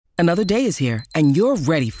Another day is here, and you're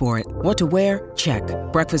ready for it. What to wear? Check.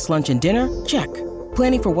 Breakfast, lunch, and dinner? Check.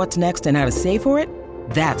 Planning for what's next and how to save for it?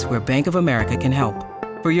 That's where Bank of America can help.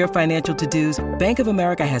 For your financial to-dos, Bank of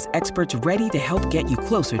America has experts ready to help get you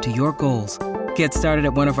closer to your goals. Get started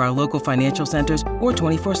at one of our local financial centers or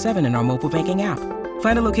 24/7 in our mobile banking app.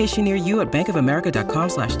 Find a location near you at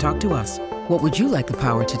bankofamerica.com/talktous. What would you like the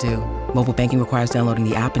power to do? Mobile banking requires downloading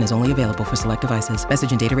the app and is only available for select devices.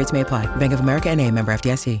 Message and data rates may apply. Bank of America N.A., member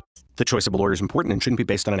FDIC. The choice of a lawyer is important and shouldn't be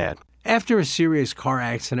based on an ad. After a serious car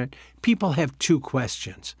accident, people have two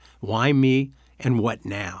questions. Why me and what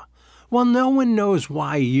now? Well, no one knows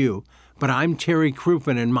why you, but I'm Terry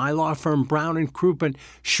Crouppen, and my law firm Brown & Crouppen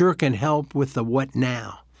sure can help with the what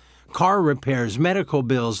now. Car repairs, medical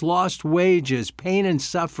bills, lost wages, pain and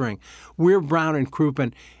suffering. We're Brown &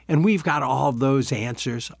 Crouppen, and we've got all those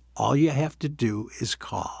answers. All you have to do is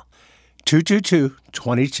call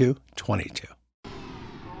 222-2222.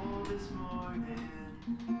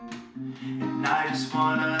 I just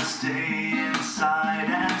wanna stay inside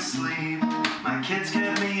and sleep. My kids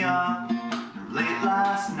kept me up late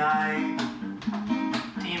last night.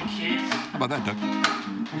 Damn kids. How about that, Doug?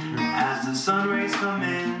 As the sun rays come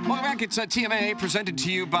in. Welcome back. It's TMA, presented to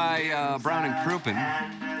you by Brown & Crouppen.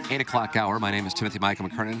 8 o'clock hour. My name is Timothy Michael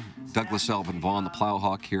McKernan. Douglas Elvin Vaughn, the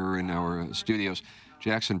Plowhawk, here in our studios.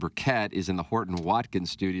 Jackson Burkett is in the Horton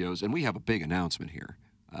Watkins studios, and we have a big announcement here.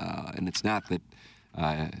 And it's not that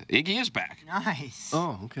Iggy is back. Nice.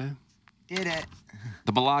 Oh, okay. Did it.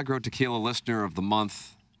 The Milagro Tequila Listener of the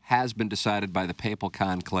Month has been decided by the Papal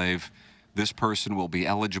Conclave. This person will be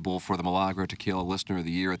eligible for the Milagro Tequila Listener of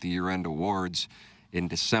the Year at the year-end awards in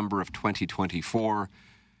December of 2024.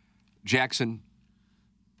 Jackson,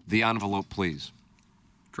 the envelope, please.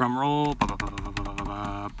 Drum roll.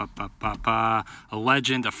 A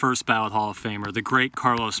legend, a first ballot Hall of Famer, the great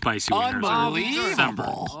Carlos Spicy Wieners.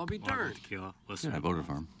 Unbelievable. I'll be darned. Tequila Yeah, listener. I voted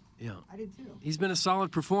for him. Yeah. I did too. He's been a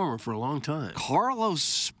solid performer for a long time. Carlos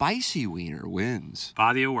Spicy Wiener wins.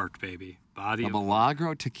 Body of work, baby. Body The of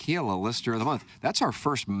Milagro Tequila Listener of the Month. That's our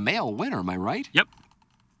first male winner, am I right? Yep.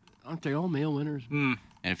 Aren't they all male winners? And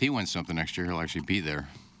if he wins something next year, he'll actually be there.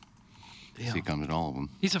 Yeah. He comes at all of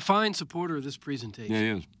them. He's a fine supporter of this presentation. Yeah, he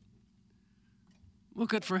is. Well,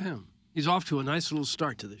 good for him. He's off to a nice little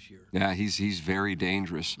start to this year. Yeah, he's very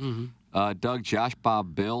dangerous. Doug, Josh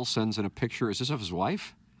Bob Bill sends in a picture. Is this of his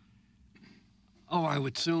wife? Oh, I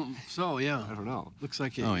would assume so, yeah. I don't know. Looks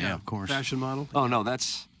like it. Oh, yeah, of course. Fashion model. Oh, no,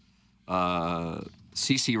 that's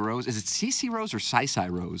Cece Rose. Is it Cece Rose or Sisi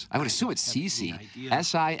Rose? I would assume it's Cece.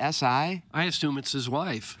 S-I-S-I? I assume it's his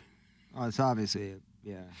wife. Oh, it's obviously,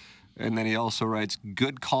 yeah. And then he also writes,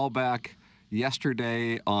 good callback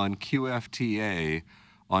yesterday on QFTA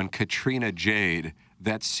on Katrina Jade.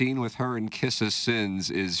 That scene with her in Kiss of Sins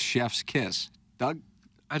is Chef's Kiss. Doug?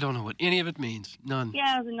 I don't know what any of it means. None.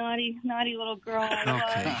 Yeah, I was a naughty little girl.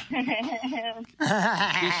 Okay.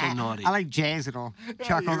 She's so naughty. I like Jay's little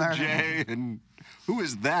chuckle there. Jay, and who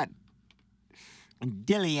is that?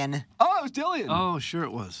 Dillian. Oh, it was Dillian. Oh, sure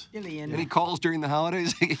it was. Dillian. Any calls during the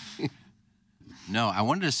holidays? No, I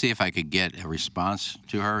wanted to see if I could get a response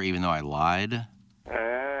to her, even though I lied.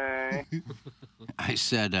 Hey. I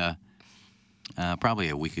said, probably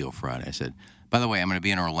a week ago Friday, I said, by the way, I'm going to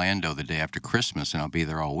be in Orlando the day after Christmas, and I'll be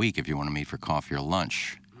there all week if you want to meet for coffee or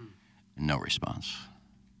lunch. No response.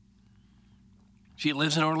 She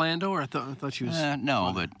lives in Orlando, or I thought she was...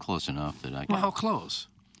 No, but close enough that I can... Well, how close?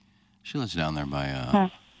 She lives down there by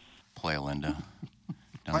Playa Linda.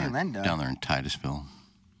 Playa Linda? Down there in Titusville.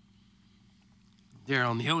 There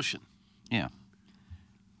on the ocean. Yeah.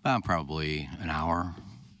 About probably an hour.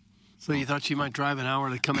 So you thought she might drive an hour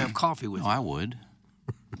to come have coffee with Oh, you? I would.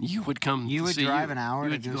 You would come You to would see drive you. an hour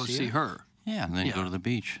You to would go go see see her? her. Yeah, and then you go to the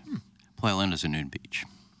beach. Playa Linda's a nude beach.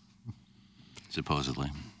 Supposedly.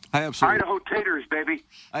 I absolutely, Idaho taters, baby.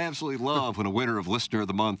 I absolutely love when a winner of Listener of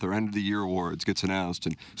the Month or End of the Year awards gets announced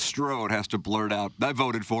and Strode has to blurt out, I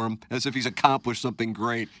voted for him, as if he's accomplished something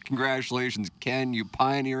great. Congratulations, Ken, you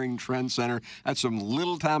pioneering trend center. That's some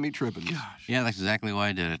little Tommy Trippin. Gosh. Yeah, that's exactly why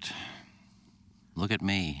I did it. Look at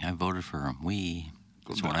me. I voted for him.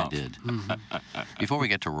 That's what I did. Before we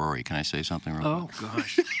get to Rory, can I say something real quick? Oh,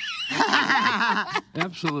 gosh.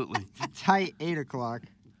 Absolutely. Tight 8 o'clock.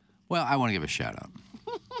 Well, I want to give a shout-out.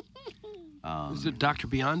 Is it Dr.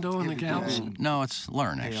 Biondo and the gals? No, it's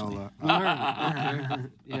Learn, actually. Yeah,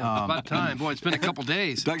 it's about time. Boy, it's been a couple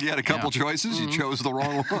days. Doug, you had a couple choices. You chose the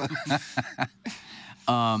wrong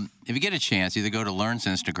one. If you get a chance, either go to Learn's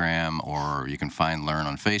Instagram or you can find Learn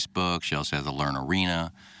on Facebook. She also has a Learn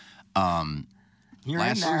Arena. You're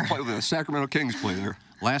in there. The Sacramento Kings play there.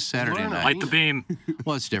 Last Saturday night. Light the beam.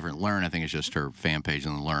 Well, it's different. Learn, I think, is just her fan page,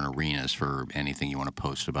 and Learn Arenas for anything you want to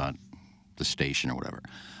post about the station or whatever.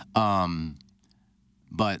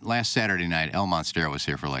 But last Saturday night, El Monstero was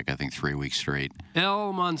here for I think 3 weeks straight.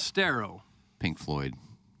 El Monstero. Pink Floyd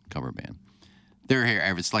cover band. They're here.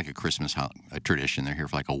 It's like a Christmas a tradition. They're here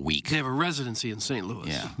for a week. They have a residency in St. Louis.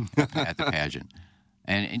 Yeah, at the pageant.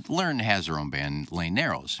 And Learn has her own band, Lane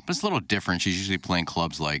Narrows. But it's a little different. She's usually playing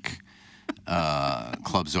clubs like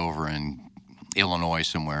clubs over in Illinois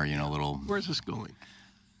somewhere, little. Where's this going?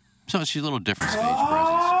 So she's a little different stage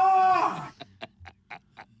presence.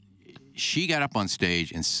 She got up on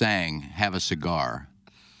stage and sang Have a Cigar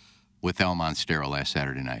with El Monstero last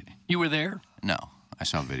Saturday night. You were there? No, I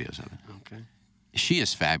saw videos of it. Okay. She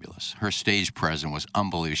is fabulous. Her stage presence was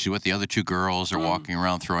unbelievable. She's with the other two girls. They're walking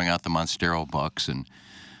around throwing out the Monstero bucks, and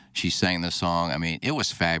she sang the song. I mean, it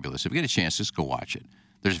was fabulous. If you get a chance, just go watch it.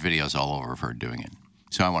 There's videos all over of her doing it.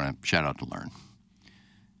 So I want to shout out to Learn.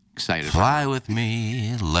 Excited. Fly with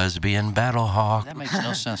me, lesbian battle hawk. That makes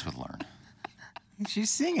no sense with Learn.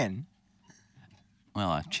 She's singing.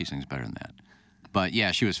 Well, she sings better than that. But,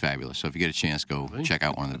 yeah, she was fabulous. So if you get a chance, go check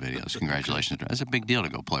out one of the videos. Congratulations. That's a big deal to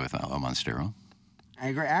go play with El Monstero. I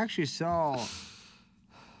agree. I actually saw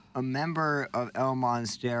a member of El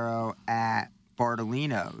Monstero at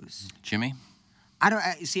Bartolino's. Jimmy? I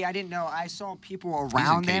didn't know. I saw people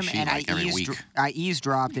around him, and I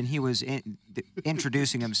eavesdropped, and he was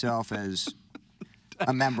introducing himself as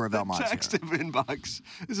a member of El Monstero. Text inbox.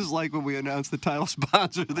 This is like when we announced the title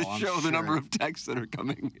sponsor of the show, the number of texts that are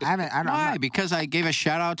coming. Why? Because I gave a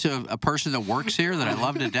shout out to a person that works here that I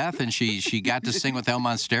love to death, and she got to sing with El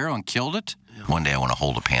Monstero and killed it. One day I want to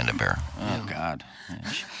hold a panda bear. Oh, God.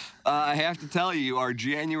 I have to tell you, our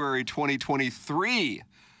January 2023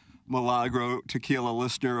 Milagro Tequila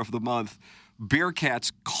Listener of the Month, Beer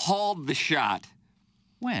Cats, called the shot.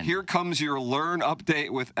 When? Here comes your Learn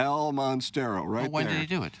update with El Monstero, right when there. did he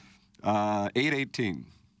do it? 8:18.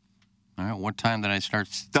 All right, what time did I start?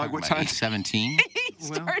 Doug, what time? 8:17?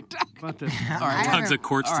 About that. All right, Doug's a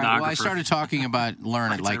court well, stenographer. I started talking about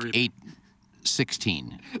Learn at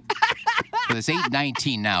 8:16. But it's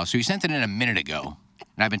 8:19 now, so he sent it in a minute ago.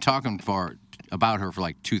 And I've been talking about her for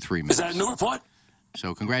 2-3 minutes. Is that a new report?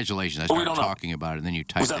 So congratulations. I started talking about it, and then you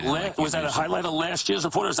typed it in. Was that a highlight of last year's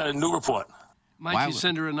report, or is that a new report? Might you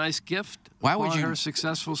send her a nice gift on her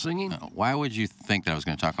successful singing? Why would you think that I was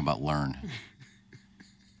going to talk about Learn?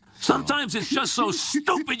 Sometimes it's just so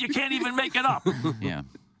stupid you can't even make it up. Yeah.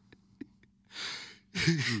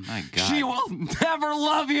 My God. She will never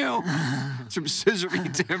love you. Some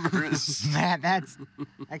scissory timbers. Man, that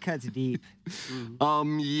cuts deep.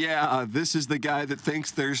 Yeah, this is the guy that thinks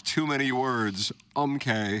there's too many words.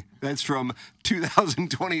 Okay. That's from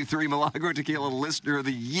 2023 Milagro Tequila Listener of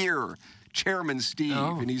the Year, Chairman Steve,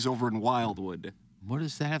 and he's over in Wildwood. What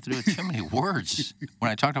does that have to do with too many words? When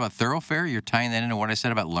I talked about thoroughfare, you're tying that into what I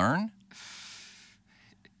said about Learn?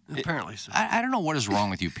 Apparently so. I don't know what is wrong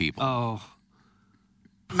with you people. Oh.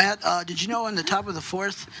 Matt, did you know in the top of the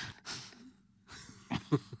fourth?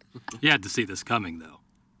 You had to see this coming, though.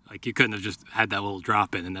 You couldn't have just had that little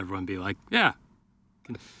drop in and everyone be like, yeah,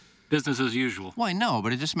 business as usual. Well, I know,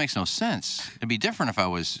 but it just makes no sense. It'd be different if I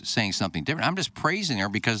was saying something different. I'm just praising her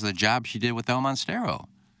because of the job she did with El Monstero.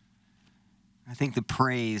 I think the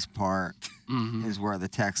praise part is where the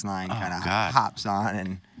text line kind of God. hops on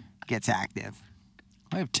and gets active.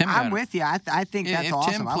 Tim I'm with you. I think that's if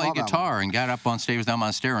awesome. Tim I played love that guitar and got up on stage with El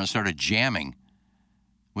Monstero and started jamming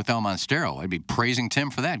with El Monstero, I'd be praising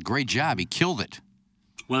Tim for that. Great job. He killed it.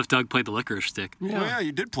 What if Doug played the licorice stick? Yeah. Oh, yeah,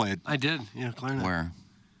 you did play it. I did. Yeah, clarinet. Where?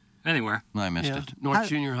 Anywhere. I missed it. North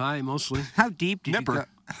Junior High, mostly. How deep did you go?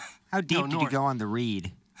 How deep did you North. go on the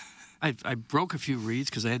reed? I broke a few reeds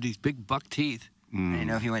because I had these big buck teeth. I didn't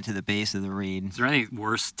know if you went to the base of the reed. Is there any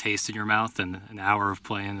worse taste in your mouth than an hour of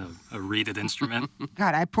playing a reeded instrument?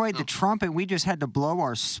 God, I played the trumpet. We just had to blow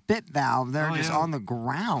our spit valve there on the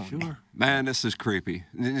ground. Sure. Man, this is creepy.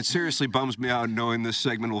 And it seriously bums me out knowing this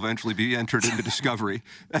segment will eventually be entered into Discovery.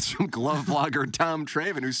 That's from glove blogger Tom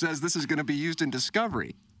Traven, who says this is going to be used in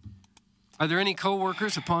Discovery. Are there any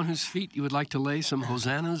co-workers upon whose feet you would like to lay some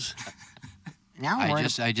hosannas? Now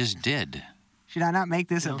I just did. Should I not make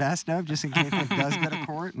this a best of just in case it does go to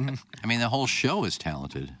court? I mean, the whole show is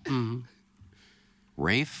talented. Mm-hmm.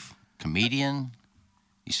 Rafe, comedian.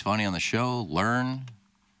 He's funny on the show. Learn,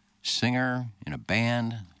 singer in a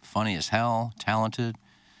band. Funny as hell. Talented.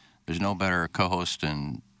 There's no better co-host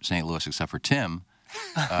in St. Louis except for Tim,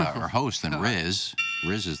 or host than Riz.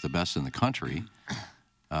 Riz is the best in the country.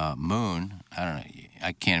 Moon, I don't know.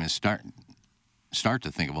 I can't even start to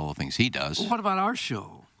think of all the things he does. Well, what about our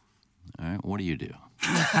show? All right, what do you do?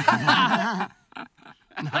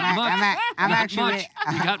 I'm actually.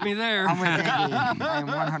 You got me there. I'm with Iggy. I'm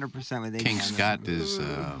 100% with Iggy. King Scott is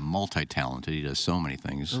multi-talented. He does so many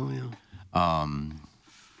things. Oh, yeah.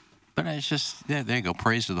 But it's just, there you go.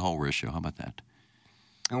 Praise to the whole Riz show. How about that?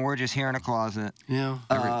 And we're just here in a closet. Yeah.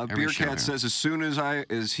 Beer Cat says, as soon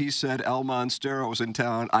as he said El Monstero was in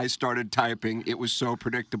town, I started typing. It was so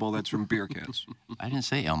predictable. That's from Beer Cats. I didn't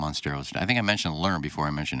say El Monstero. I think I mentioned Learn before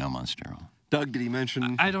I mentioned El Monstero. Doug, did he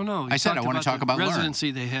mention? I don't know. I said I want to talk about Learn.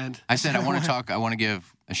 Residency they had. I said I want to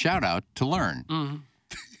give a shout out to Learn. Mm-hmm.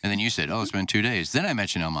 And then you said, oh, it's been 2 days. Then I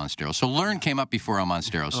mentioned El Monstero. So Learn came up before El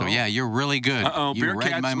Monstero. So, yeah, you're really good. Uh-oh, you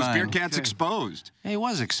read my mind. Beer Cat's exposed. He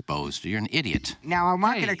was exposed. You're an idiot. Now, I'm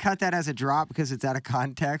not going to cut that as a drop because it's out of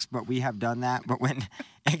context, but we have done that. But when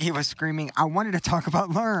Iggy was screaming, I wanted to talk about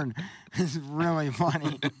Learn, it's really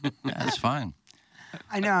funny. That's fine.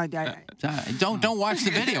 I know. Don't watch the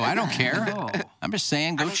video. I don't care. No. I'm just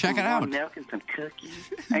saying, go check it out. Milk and some cookies.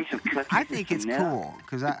 Some cookies. I think it's cool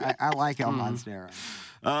because I like El Monstero.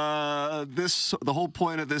 The whole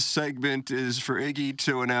point of this segment is for Iggy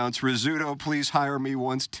to announce, Rizzuto, please hire me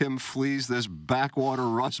once Tim flees this backwater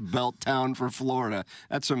Rust Belt town for Florida.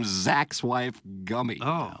 That's from Zach's wife, Gummy.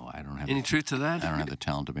 Oh, no, I don't have any truth to that? I don't have the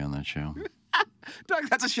talent to be on that show. Doug,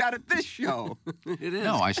 that's a shot at this show. It is.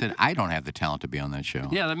 No, I said I don't have the talent to be on that show.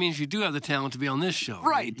 Yeah, that means you do have the talent to be on this show.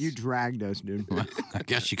 Right. You dragged us, dude. I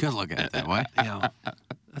guess you could look at it that way. Yeah.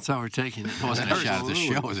 That's how we're taking it. It wasn't a shot at the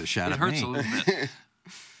show. It was a shot at me. It hurts a little bit.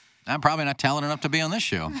 I'm probably not talented enough to be on this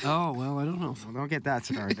show. Oh, well, I don't know. Well, don't get that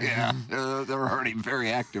started. Yeah, they're already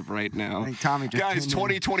very active right now. I think Tommy just Guys,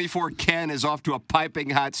 2024 Ken is off to a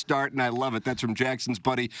piping hot start, and I love it. That's from Jackson's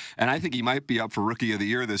buddy, and I think he might be up for Rookie of the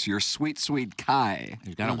Year this year. Sweet, sweet Kai.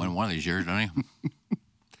 He's got to win one of these years, doesn't he?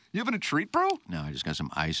 You having a treat, bro? No, I just got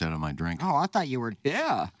some ice out of my drink. Oh, I thought you were.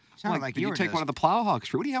 Yeah. Sounded like did you you were take just... one of the Plowhawks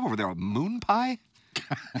fruit? What do you have over there, a moon pie?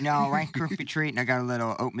 No, Rice Krispie treat, and I got a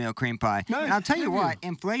little oatmeal cream pie. Nice. And I'll tell you what,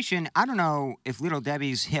 inflation, I don't know if Little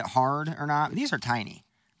Debbie's hit hard or not. These are tiny.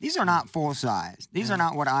 These are not full size. These are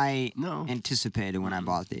not what I anticipated when I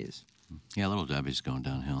bought these. Yeah, Little Debbie's going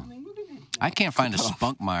downhill. I can't find a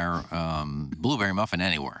Spunkmeyer blueberry muffin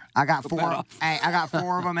anywhere. I got four. Hey, I got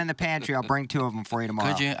 4 of them in the pantry. I'll bring 2 of them for you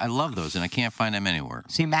tomorrow. Could you? I love those, and I can't find them anywhere.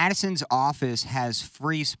 See, Madison's office has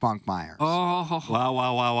free Spunkmeyers. Oh,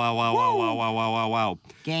 Wow.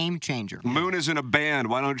 Game changer. Moon is in a band.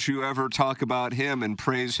 Why don't you ever talk about him and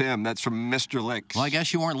praise him? That's from Mr. Licks. Well, I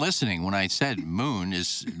guess you weren't listening when I said Moon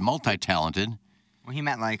is multi-talented. Well, he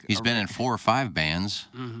meant like... He's been in 4 or 5 bands.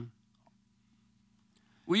 Mm-hmm.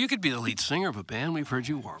 Well, you could be the lead singer of a band. We've heard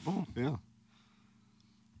you warble. Yeah.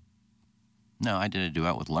 No, I did a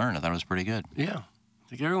duet with Learn. I thought it was pretty good. Yeah. I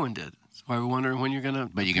think everyone did. That's why we're wondering when you're going to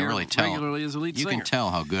But you can really tell. regularly as a lead singer. You can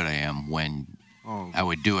tell how good I am when I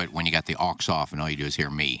would do it when you got the aux off and all you do is hear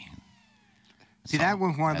me. See, that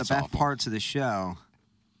was one of the best parts of the show.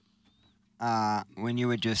 When you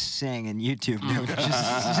would just sing and YouTube do it.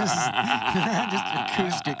 just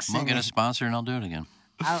acoustic singing. We'll get a sponsor and I'll do it again.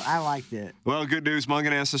 I liked it. Well, good news.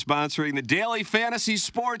 Munganess is sponsoring the Daily Fantasy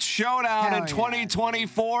Sports Showdown in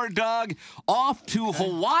 2024, Doug. Off to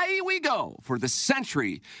Hawaii we go for the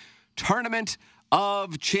Century Tournament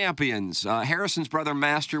of Champions. Harrison's brother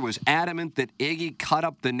Master was adamant that Iggy cut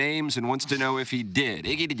up the names and wants to know if he did.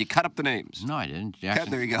 Iggy, did you cut up the names? No, I didn't.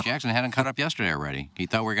 Jackson, there you go. Jackson had them cut up yesterday already. He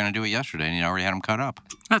thought we were going to do it yesterday, and he already had them cut up.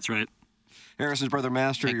 That's right. Harrison's brother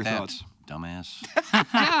Master, Take your that, thoughts? Dumbass.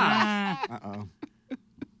 Uh-oh.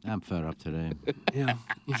 I'm fed up today. Yeah,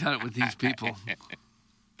 you got it with these people.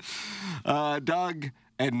 Doug,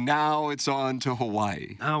 and now it's on to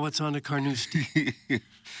Hawaii. Now it's on to Carnoustie.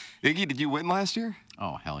 Iggy, did you win last year?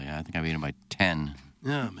 Oh, hell yeah. I think I beat him by 10.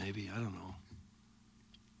 Yeah, maybe. I don't know.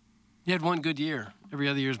 You had one good year. Every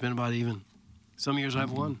other year's been about even. Some years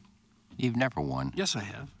I've won. You've never won. Yes, I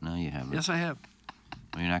have. No, you haven't. Yes, I have.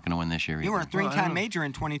 Well, you're not going to win this year either. You were a 3-time major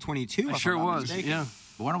in 2022. I sure was, yeah.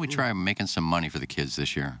 Why don't we try making some money for the kids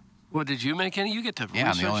this year? Well, did you make any? You get to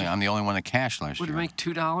Yeah, I'm the only one that cashed last year. Would you make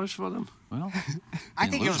 $2 for them? Well, I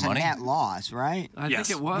think it was a net loss, right? I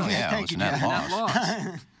think it was. Oh, yeah, it was a net loss. Net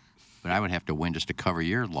loss. But I would have to win just to cover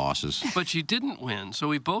your losses. But you didn't win, so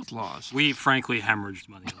we both lost. We frankly hemorrhaged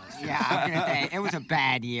money last year. Yeah, I was gonna say, it was a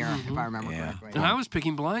bad year, if I remember correctly. And I was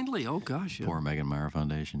picking blindly. Oh, gosh. Yeah. Poor Megan Meyer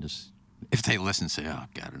Foundation. Just if they listen, say, oh,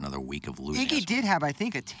 God, another week of losing. Iggy did have, I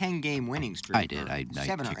think, a 10-game winning streak. I did. I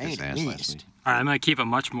 7 or kicked 8 his at ass least. last week. All right, I'm going to keep a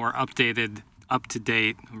much more updated,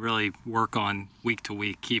 up-to-date, really work on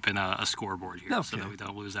week-to-week, keeping a scoreboard here so that we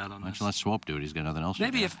don't lose out on Why don't this. you let Swope do it? He's got nothing else to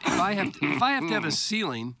Maybe do. if I have to have a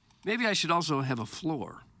ceiling, maybe I should also have a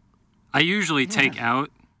floor. I usually take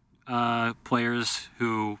out players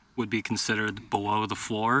who would be considered below the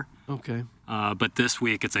floor. Okay. But this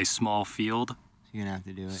week it's a small field. You're going to have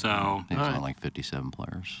to do it. So It's only like 57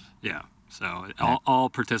 players. yeah. So all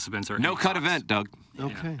participants are No in cut box. event, Doug.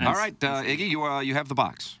 Okay. Yeah. All right, Iggy, you have the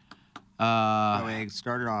box.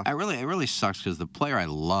 Start it off. It really sucks because the player I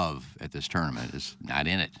love at this tournament is not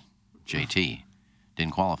in it. JT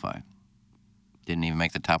didn't qualify. Didn't even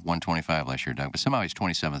make the top 125 last year, Doug. But somehow he's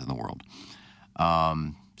 27th in the world.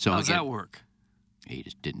 So How's that work? He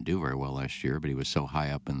just didn't do very well last year, but he was so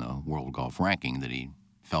high up in the world golf ranking that he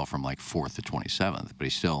fell from like 4th to 27th. But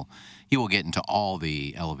he will get into all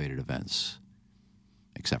the elevated events,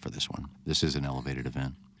 except for this one. This is an elevated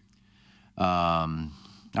event.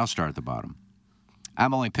 I'll start at the bottom.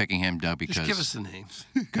 I'm only picking him, Doug, because... Just give us the names.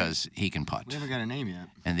 Because he can putt. We haven't got a name yet.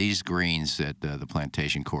 And these greens at the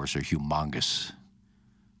plantation course are humongous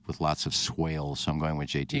with lots of swales, so I'm going with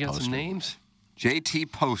JT Poston. You got some names?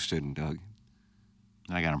 JT Poston, Doug.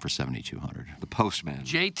 I got him for 7,200. The Postman.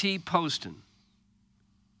 JT Poston.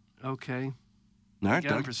 Okay. All right,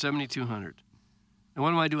 got him Doug. for 7,200. And what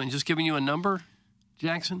am I doing? Just giving you a number,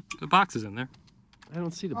 Jackson? The box is in there. I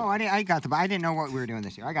don't see the Oh, I got I didn't know what we were doing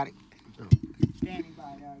this year. I got it. Standing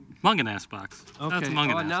by, Doug. Munganass box. Okay. That's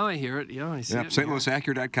Munganass. Oh, now I hear it. Yeah, I see Yep, it.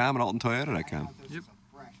 StLouisAcura.com and AltonToyota.com. Yep.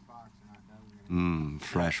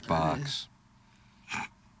 Fresh box.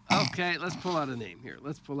 Okay, let's pull out a name here.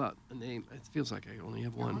 Let's pull out a name. It feels like I only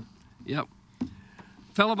have one. Yep.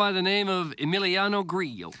 Fellow by the name of Emiliano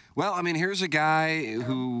Grillo. Well, I mean, here's a guy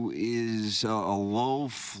who is a low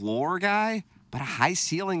floor guy, but a high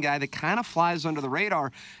ceiling guy that kind of flies under the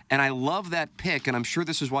radar. And I love that pick, and I'm sure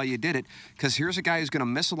this is why you did it, because here's a guy who's going to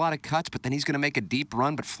miss a lot of cuts, but then he's going to make a deep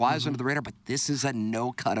run, but flies under the radar. But this is a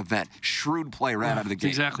no-cut event. Shrewd play right out of the That's gate.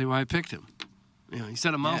 exactly why I picked him. He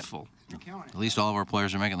said a mouthful. At least all of our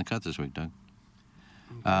players are making the cut this week, Doug.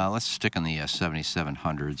 Let's stick on the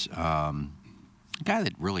 7,700s. A guy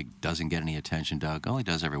that really doesn't get any attention, Doug, all he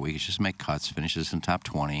does every week is just make cuts, finishes in top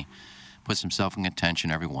 20, puts himself in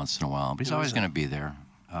contention every once in a while, but he's always going to be there.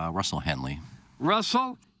 Russell Henley.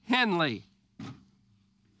 Russell Henley.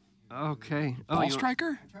 Okay. Ball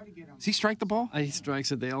striker? Does he strike the ball? He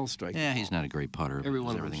strikes it. They all strike. Yeah, he's not a great putter. Every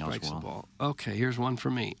one of them everything strikes else the well. ball. Okay, here's one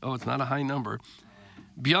for me. Oh, it's not a high number.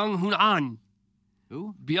 Byung-Hun An.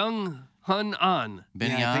 Who? Byung-Hun An.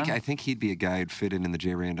 Yeah, I think he'd be a guy who'd fit in the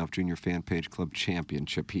J. Randolph Jr. Fan Page Club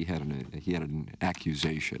Championship. He had an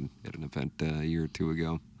accusation at an event a year or two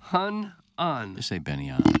ago. Hun An. Just say Benny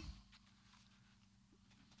An.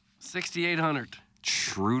 6,800.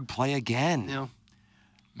 Shrewd play again. Yeah.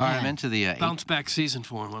 All right, I'm into the bounce back season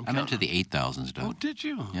for him. I'm into the 8,000s, Doug. Oh, did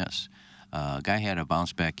you? Yes. Guy had a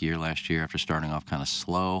bounce back year last year after starting off kind of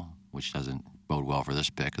slow, which doesn't bode well for this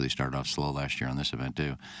pick because he started off slow last year on this event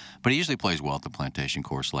too. But he usually plays well at the plantation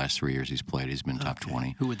course. Last 3 years he's played, he's been top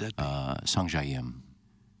 20. Who would that be? Sung Jae-im.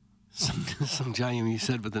 Sung Jae-im, you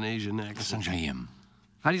said with an Asian accent. Sung Jae-im.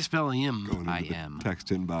 How do you spell yim? Going into the I-M. text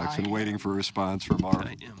inbox and waiting for a response from our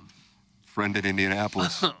friend in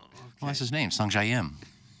Indianapolis. Well, that's his name, Sung Jae-im.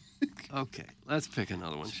 Okay, let's pick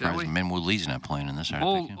another one, shall Surprised we? Minwoo Lee's not playing in this. I had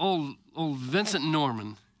to pick him. Old Vincent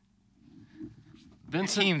Norman.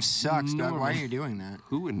 Vincent team sucks, Doug. Why are Norman. you doing that?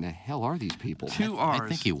 Who in the hell are these people? Two I R's.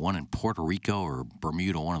 think he won in Puerto Rico or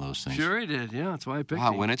Bermuda, one of those things. Sure he did. Yeah, that's why I picked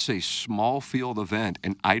Wow, him. when it's a small field event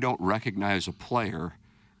and I don't recognize a player,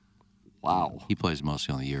 wow. He plays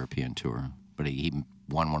mostly on the European tour, but he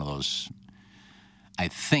won one of those. I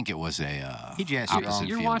think it was a opposite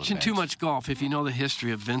You're field watching event. too much golf if you know the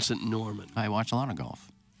history of Vincent Norman. I watch a lot of golf.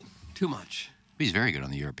 Too much. He's very good on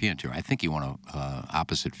the European tour. I think he won a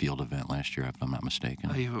opposite field event last year, if I'm not mistaken.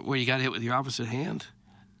 Where you got hit with your opposite hand?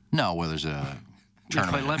 No, where there's a You play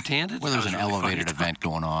tournament. left-handed? Where there's an That was really elevated funny. event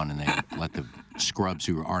going on, and they let the scrubs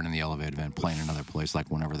who aren't in the elevated event play in another place, like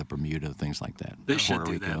whenever the Bermuda, things like that. They should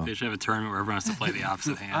Puerto do that. Rico. They should have a tournament where everyone has to play the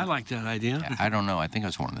opposite hand. I like that idea. Yeah, I don't know. I think it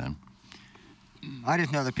was one of them. I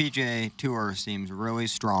just know the PGA Tour seems really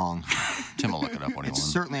strong. Tim will look it up when he It's won.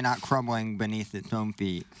 certainly not crumbling beneath its own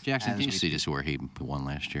feet. Jackson, as can you we see just where he won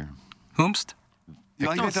last year? Whomst? You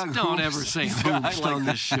like that, Doug? Don't Whomst? ever say I Whomst like on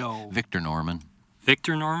that. this show. Victor Norman.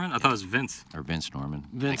 Victor Norman? I thought it was Vince. Or Vince Norman.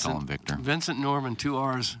 Vincent, They call him Victor. Vincent Norman, 2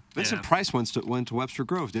 R's. Vincent Price went to Webster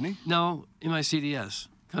Grove, didn't he? No, MICDS,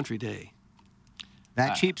 Country Day.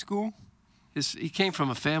 That cheap school? He came from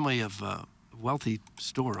a family of wealthy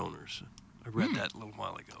store owners. I read that a little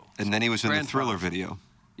while ago. And then he was in the Grandfather. Thriller video.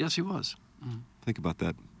 Yes, he was. Think about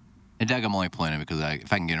that. And Doug, I'm only playing him because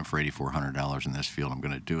if I can get him for $8,400 in this field, I'm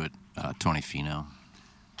going to do it. Tony Finau.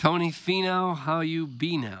 Tony Finau, how you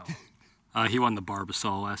be now? He won the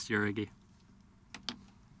Barbasol last year, Iggy.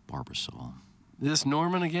 Barbasol. This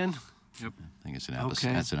Norman again? Yep. I think it's an opposite.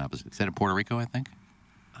 Okay. That's an opposite. Is that in Puerto Rico, I think?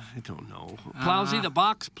 I don't know. Plowsy, the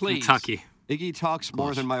box, please. Kentucky. Iggy talks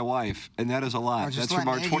more than my wife, and that is a lot. just That's from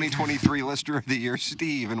our letting Iggy- 2023 Lister of the Year,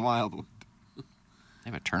 Steve in Wildwood. They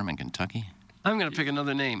have a tournament in Kentucky? I'm going to pick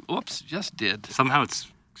another name. Whoops, just did. Somehow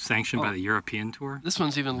it's sanctioned by the European Tour. This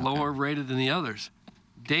one's even lower rated than the others.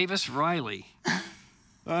 Davis Riley.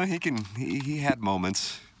 He had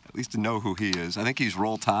moments, at least to know who he is. I think he's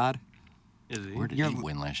Roll Tide. Is he? Where did he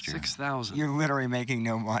win last year? 6,000. You're literally making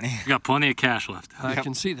no money. We got plenty of cash left. I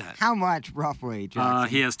can see that. How much, roughly, Jackson?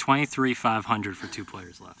 He has 23,500 for 2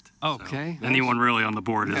 players left. Okay. So anyone really on the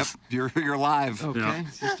board Yep, is. you're live. Okay, Yeah.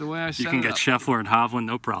 it's just the way I set You can it get up. Scheffler and Hovland,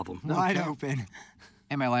 no problem. Wide open.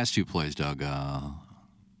 And my last 2 plays, Doug,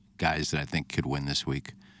 guys that I think could win this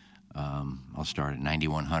week. I'll start at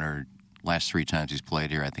 9,100. Last 3 times he's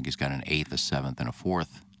played here, I think he's got an 8th, a 7th, and a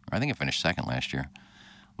 4th. I think he finished 2nd last year.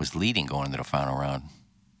 Was leading going into the final round.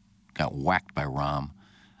 Got whacked by Rahm.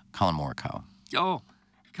 Colin Morikawa. Oh,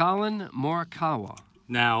 Colin Morikawa.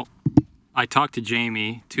 Now, I talked to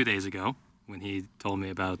Jamie 2 days ago when he told me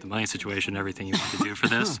about the money situation, everything he wanted to do for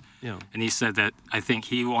this. Yeah. And he said that I think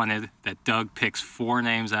he wanted that Doug picks 4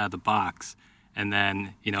 names out of the box. And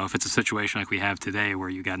then, if it's a situation like we have today where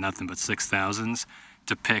you got nothing but 6,000s,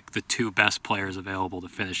 to pick the 2 best players available to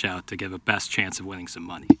finish out to give a best chance of winning some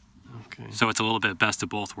money. Okay. So it's a little bit best of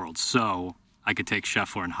both worlds. So I could take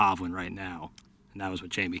Scheffler and Hovland right now. And that was what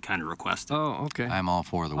Jamie kind of requested. Oh, okay. I'm all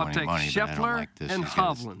for the I'll winning take money, but I don't Scheffler like this. and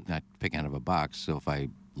because Hovland. Not picking out of a box, so if I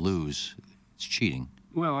lose, it's cheating.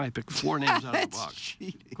 Well, I picked 4 names out of the box.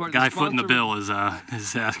 Guy footing the bill is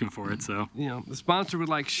asking for it. So The sponsor would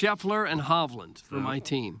like Scheffler and Hovland for my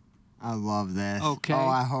team. I love this. Okay.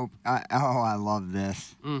 Oh, I love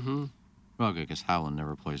this. Mm-hmm. Well, good, because Howland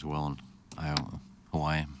never plays well in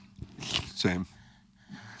Hawaii. Same.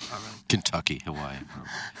 Kentucky, Hawaii.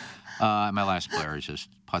 My last player is just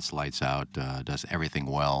putts lights out, does everything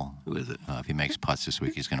well. Who is it? If he makes putts this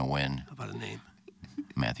week, he's going to win. How about a name?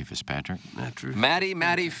 Matthew Fitzpatrick.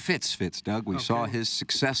 Matty Fitz, Doug. We saw his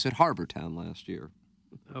success at Harbortown last year.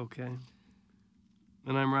 Okay.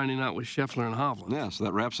 And I'm rounding out with Scheffler and Hovland. Yeah, so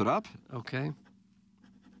that wraps it up. Okay.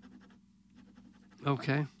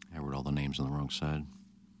 Okay. I wrote all the names on the wrong side.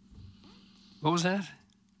 What was that?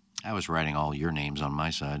 I was writing all your names on my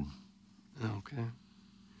side. Okay.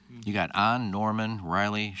 You got On, Norman,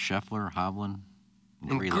 Riley, Scheffler, Hovland,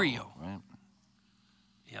 And Grillo. Right?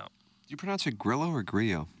 Yeah. Do you pronounce it Grillo or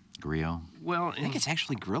Grillo? Grillo. Well, I think it's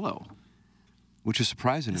actually Grillo, which is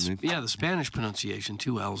surprising to me. Yeah, the Spanish pronunciation,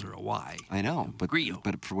 2 L's or a Y. I know, but Grillo.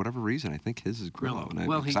 But for whatever reason, I think his is Grillo. And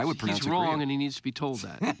Well, I would pronounce he's it wrong, Grillo. and he needs to be told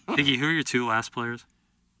that. Iggy, who are your 2 last players?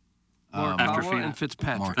 After Morikawa Fina. and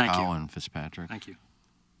Fitzpatrick. Thank you. Morikawa and Fitzpatrick. Thank you.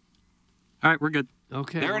 All right, we're good.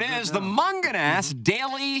 Okay. There it we're is, good the now. Munganass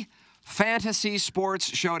Daily Fantasy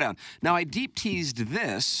Sports Showdown. Now, I deep teased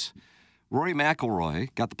this. Rory McIlroy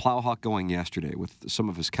got the Plowhawk going yesterday with some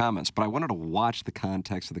of his comments, but I wanted to watch the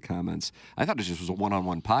context of the comments. I thought it just was a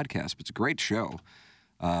one-on-one podcast, but it's a great show.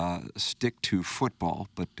 Stick to football,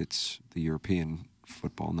 but it's the European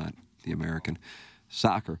football, not the American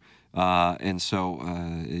soccer. And so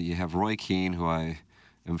you have Roy Keane, who I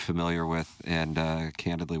am familiar with, and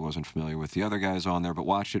candidly wasn't familiar with the other guys on there, but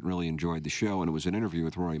watched it and really enjoyed the show. And it was an interview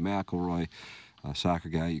with Rory McIlroy, a soccer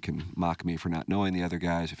guy. You can mock me for not knowing the other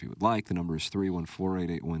guys if you would like. The number is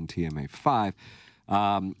 314-881-TMA5.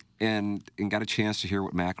 And got a chance to hear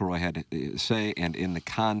what McIlroy had to say and in the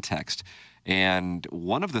context. And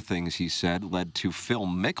one of the things he said led to Phil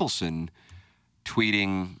Mickelson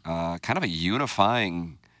tweeting kind of a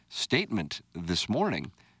unifying statement this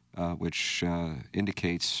morning, which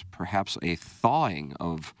indicates perhaps a thawing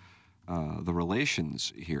of the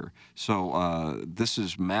relations here. So this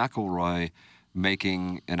is McIlroy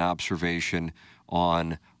making an observation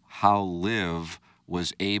on how LIV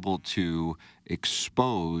was able to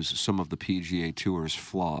expose some of the PGA Tour's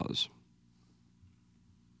flaws.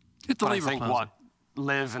 Hit the But I lever, think Plaza. what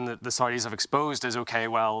LIV and the Saudis have exposed is, okay,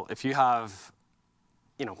 well, if you have,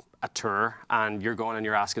 a tour and you're going and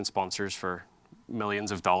you're asking sponsors for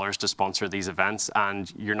millions of dollars to sponsor these events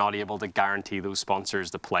and you're not able to guarantee those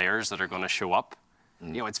sponsors the players that are going to show up,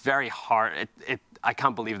 it's very hard. I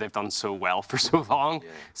can't believe they've done so well for so long. Yeah.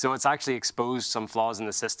 So it's actually exposed some flaws in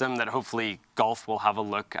the system that hopefully golf will have a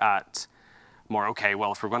look at more. Okay,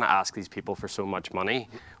 well, if we're going to ask these people for so much money,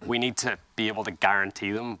 we need to be able to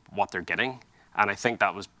guarantee them what they're getting. And I think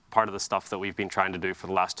that was part of the stuff that we've been trying to do for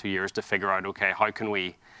the last 2 years to figure out, okay, how can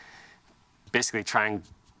we basically try and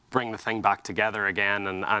bring the thing back together again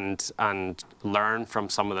and learn from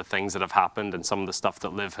some of the things that have happened and some of the stuff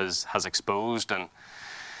that LIV has exposed. And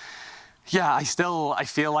Yeah, I feel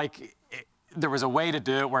like there was a way to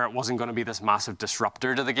do it where it wasn't going to be this massive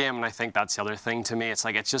disruptor to the game, and I think that's the other thing to me. It's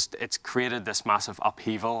like it's created this massive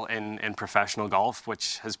upheaval in professional golf,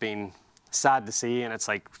 which has been sad to see, and it's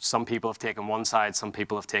like some people have taken one side, some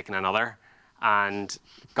people have taken another, and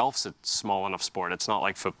golf's a small enough sport. It's not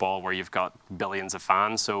like football where you've got billions of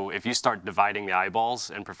fans, so if you start dividing the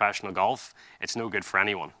eyeballs in professional golf, it's no good for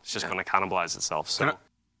anyone. It's just going to cannibalize itself.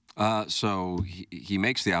 So he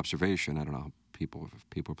makes the observation, I don't know if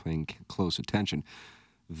people are paying close attention,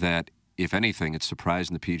 that if anything, it's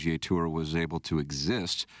surprising the PGA Tour was able to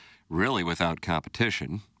exist really without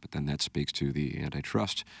competition, but then that speaks to the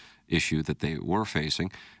antitrust issue that they were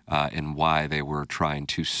facing and why they were trying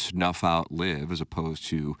to snuff out LIV as opposed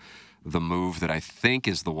to the move that I think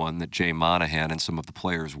is the one that Jay Monahan and some of the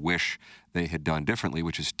players wish they had done differently,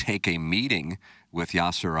 which is take a meeting with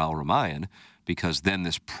Yasser Al-Rumayyan, because then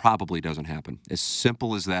this probably doesn't happen. As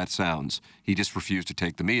simple as that sounds, he just refused to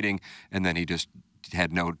take the meeting, and then he just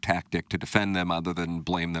had no tactic to defend them other than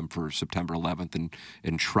blame them for September 11th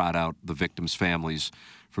and trot out the victims' families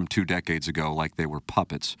from 2 decades ago like they were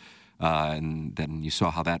puppets. And then you saw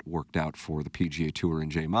how that worked out for the PGA Tour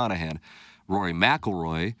and Jay Monahan. Rory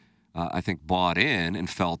McIlroy, I think, bought in and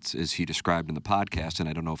felt, as he described in the podcast, and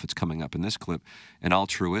I don't know if it's coming up in this clip, an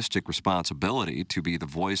altruistic responsibility to be the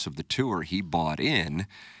voice of the tour. He bought in,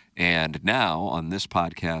 and now on this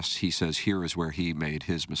podcast, he says here is where he made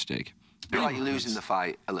his mistake. I feel like you're losing the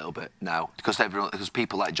fight a little bit now because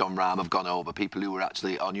people like John Rahm have gone over, people who were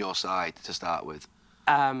actually on your side to start with.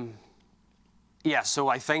 Yeah, so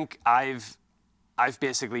I think I've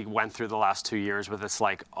basically went through the last 2 years with this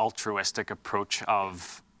like altruistic approach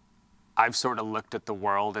of I've sort of looked at the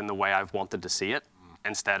world in the way I've wanted to see it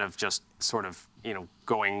instead of just sort of,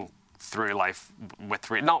 going through life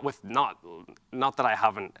not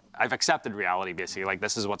that I've accepted reality basically, like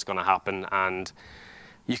this is what's going to happen, and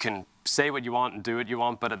you can say what you want and do what you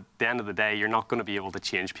want, but at the end of the day, you're not going to be able to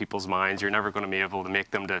change people's minds. You're never going to be able to make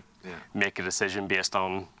them to make a decision based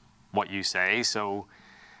on what you say. So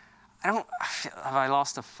have I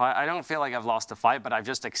lost a fight? I don't feel like I've lost a fight, but I've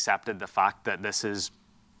just accepted the fact that this is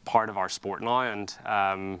part of our sport now.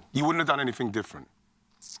 And you wouldn't have done anything different.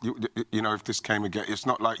 If this came again, it's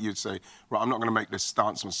not like you'd say, right, I'm not going to make this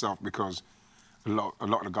stance myself because a lot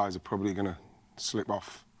of the guys are probably going to slip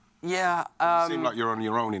off. Yeah. You seem like you're on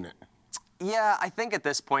your own in it. Yeah, I think at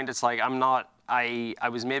this point it's like I'm not. I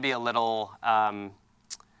was maybe a little.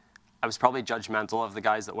 I was probably judgmental of the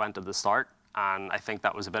guys that went at the start, and I think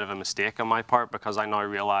that was a bit of a mistake on my part because I now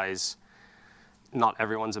realize not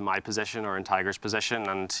everyone's in my position or in Tiger's position,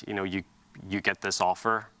 and you get this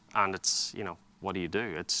offer, and it's what do you do?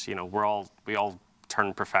 It's we all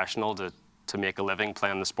turn professional to make a living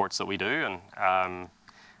playing the sports that we do, and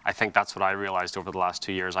I think that's what I realized over the last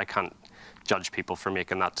 2 years. I can't judge people for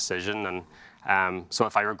making that decision, and so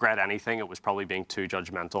if I regret anything, it was probably being too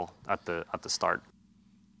judgmental at the start.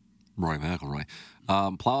 Rory McIlroy.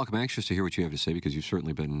 Plowhawk, I'm anxious to hear what you have to say because you've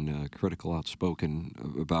certainly been critical,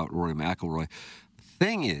 outspoken about Rory McIlroy. The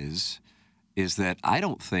thing is that I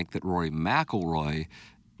don't think that Rory McIlroy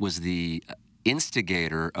was the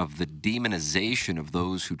instigator of the demonization of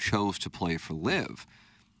those who chose to play for LIV.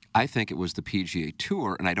 I think it was the PGA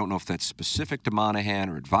Tour, and I don't know if that's specific to Monahan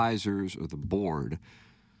or advisors or the board,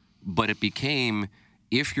 but it became,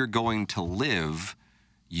 if you're going to LIV,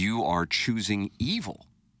 you are choosing evil.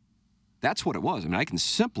 That's what it was. I mean, I can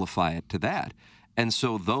simplify it to that. And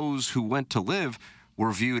so those who went to LIV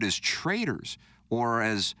were viewed as traitors or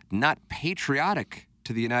as not patriotic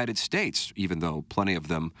to the United States, even though plenty of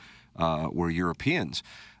them were Europeans.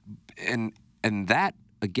 And that,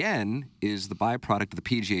 again, is the byproduct of the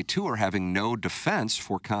PGA Tour having no defense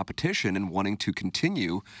for competition and wanting to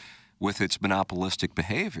continue with its monopolistic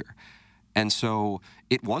behavior. And so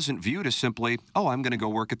it wasn't viewed as simply, oh, I'm going to go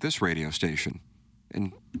work at this radio station.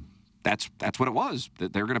 And that's what it was.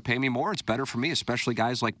 They're going to pay me more. It's better for me, especially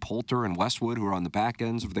guys like Poulter and Westwood who are on the back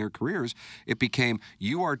ends of their careers. It became,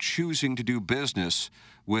 you are choosing to do business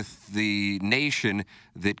with the nation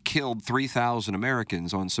that killed 3,000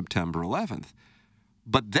 Americans on September 11th.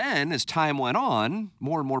 But then, as time went on,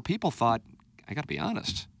 more and more people thought, I got to be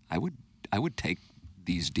honest, I would take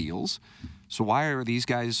these deals. So why are these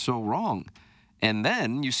guys so wrong? And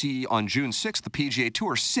then you see on June 6th, the PGA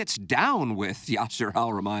Tour sits down with Yasser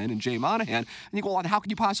Al-Rumayyan and Jay Monahan, and you go, well, how can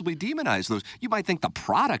you possibly demonize those? You might think the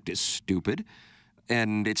product is stupid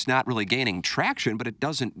and it's not really gaining traction, but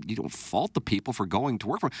you don't fault the people for going to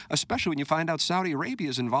work for them, especially when you find out Saudi Arabia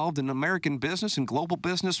is involved in American business and global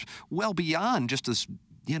business well beyond just this,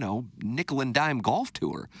 nickel and dime golf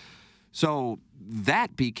tour. So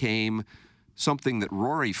that became something that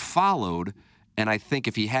Rory followed. And I think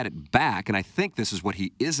if he had it back, and I think this is what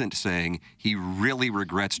he isn't saying, he really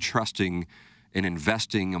regrets trusting and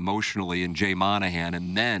investing emotionally in Jay Monahan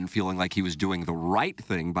and then feeling like he was doing the right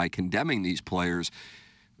thing by condemning these players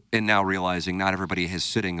and now realizing not everybody is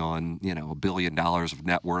sitting on, $1 billion of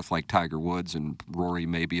net worth like Tiger Woods, and Rory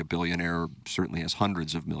may be a billionaire, certainly has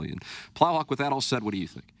hundreds of million. Plowhawk, with that all said, what do you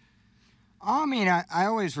think? I mean, I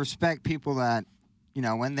always respect people that,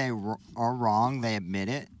 when they are wrong, they admit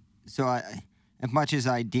it. So as much as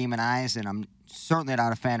I demonize, and I'm certainly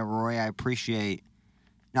not a fan of Rory, I appreciate,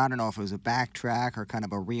 I don't know if it was a backtrack or kind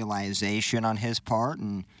of a realization on his part.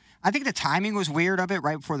 And I think the timing was weird of it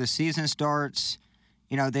right before the season starts.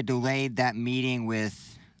 They delayed that meeting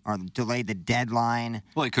or delayed the deadline.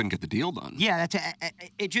 Well, he couldn't get the deal done. Yeah,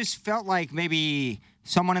 it just felt like maybe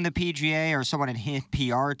someone in the PGA or someone in his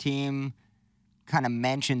PR team kind of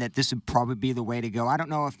mentioned that this would probably be the way to go. I don't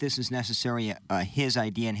know if this is necessarily his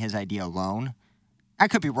idea and his idea alone. I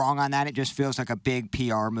could be wrong on that. It just feels like a big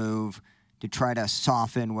PR move to try to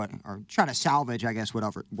soften or try to salvage, I guess,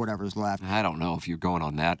 whatever's left. I don't know if you're going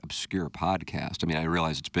on that obscure podcast. I mean, I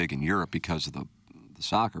realize it's big in Europe because of the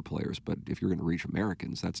soccer players, but if you're going to reach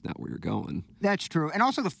Americans, that's not where you're going. That's true. And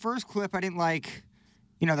also the first clip I didn't like,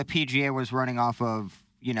 the PGA was running off of,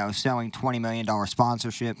 selling $20 million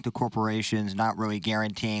sponsorship to corporations, not really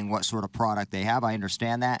guaranteeing what sort of product they have. I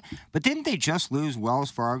understand that. But didn't they just lose Wells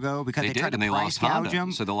Fargo because they tried to price gouge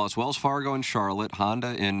them? So they lost Wells Fargo in Charlotte,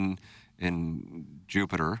 Honda in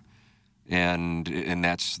Jupiter, and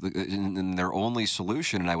that's and their only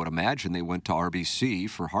solution. And I would imagine they went to RBC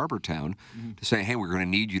for Harbortown to say, hey, we're going to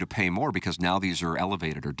need you to pay more because now these are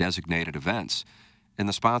elevated or designated events. And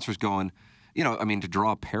the sponsor's going, to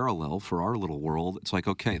draw a parallel for our little world, it's like,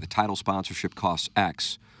 okay, the title sponsorship costs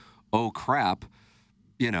X. Oh, crap,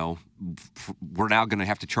 we're now going to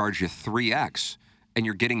have to charge you 3X. And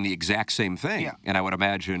you're getting the exact same thing. Yeah. And I would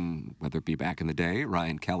imagine, whether it be back in the day,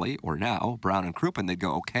 Ryan Kelly, or now, Brown and Crouppen, they'd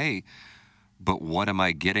go, okay, but what am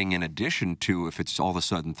I getting in addition to if it's all of a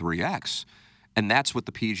sudden 3X? And that's what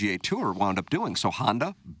the PGA Tour wound up doing. So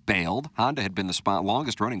Honda bailed. Honda had been the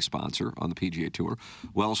longest-running sponsor on the PGA Tour.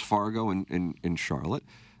 Wells Fargo in Charlotte,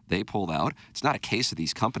 they pulled out. It's not a case of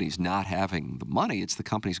these companies not having the money. It's the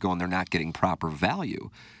companies going, they're not getting proper value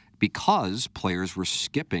because players were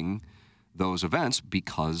skipping those events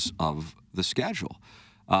because of the schedule.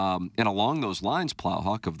 And along those lines,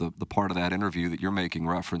 Plowhawk, of the part of that interview that you're making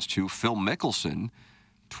reference to, Phil Mickelson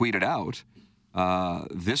tweeted out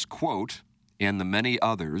this quote and the many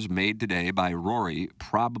others made today by Rory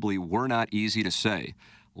probably were not easy to say.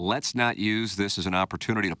 Let's not use this as an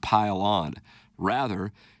opportunity to pile on.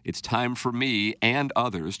 Rather, it's time for me and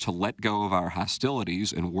others to let go of our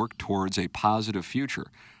hostilities and work towards a positive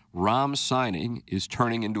future. Rahm's signing is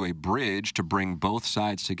turning into a bridge to bring both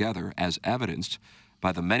sides together, as evidenced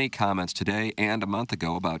by the many comments today and a month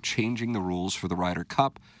ago about changing the rules for the Ryder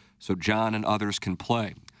Cup so John and others can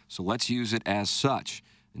play. So let's use it as such.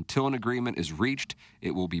 Until an agreement is reached,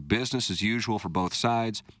 it will be business as usual for both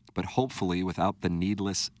sides, but hopefully without the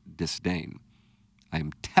needless disdain. I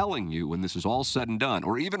am telling you, when this is all said and done,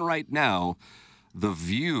 or even right now, the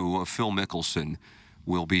view of Phil Mickelson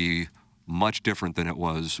will be much different than it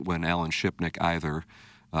was when Alan Shipnick either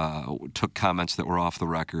took comments that were off the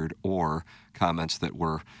record or comments that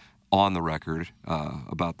were on the record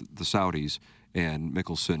about the Saudis. And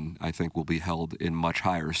Mickelson, I think, will be held in much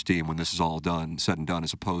higher esteem when this is all said and done,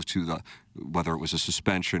 as opposed to whether it was a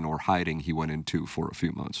suspension or hiding he went into for a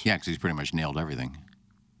few months. Yeah, because he's pretty much nailed everything.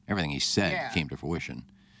 Everything he said came to fruition.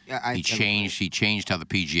 Yeah, he changed how the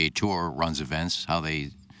PGA Tour runs events, how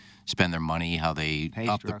they spend their money, how they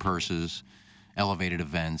up the purses, elevated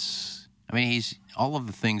events. I mean, all of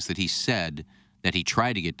the things that he said that he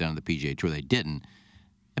tried to get done on the PGA Tour, they didn't.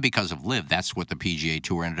 And because of LIV, that's what the PGA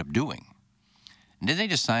Tour ended up doing. And didn't they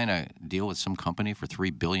just sign a deal with some company for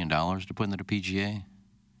 $3 billion to put into the PGA?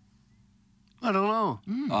 I don't know.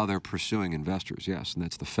 Oh, they're pursuing investors, yes, and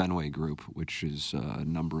that's the Fenway Group, which is a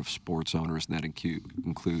number of sports owners, and that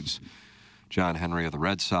includes John Henry of the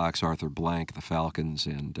Red Sox, Arthur Blank, the Falcons,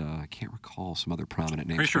 and I can't recall some other prominent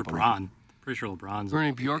names. Pretty sure LeBron's.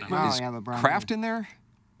 Bernie Bjorkman? Is Kraft in there?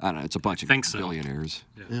 I don't know. It's a bunch of billionaires.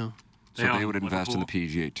 Yeah. So they would invest in the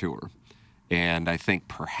PGA Tour. And I think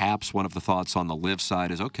perhaps one of the thoughts on the LIV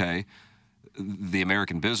side is, okay, the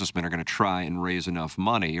American businessmen are going to try and raise enough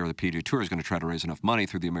money, or the PGA Tour is going to try to raise enough money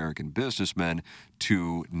through the American businessmen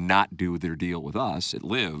to not do their deal with us at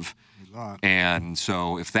LIV. And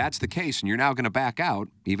so if that's the case, and you're now going to back out,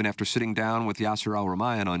 even after sitting down with Yasser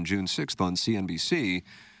Al-Rumayyan on June 6th on CNBC,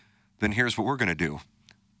 then here's what we're going to do.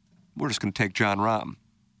 We're just going to take John Rahm.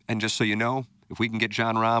 And just so you know, if we can get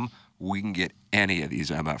John Rahm, we can get any of these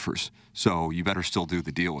MFers. So you better still do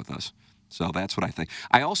the deal with us. So that's what I think.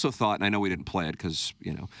 I also thought, and I know we didn't play it because,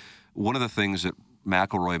 one of the things that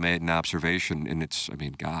McIlroy made an observation, and it's,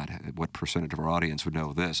 God, what percentage of our audience would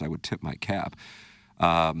know this? I would tip my cap.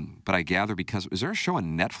 But I gather is there a show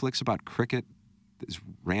on Netflix about cricket, as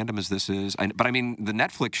random as this is? The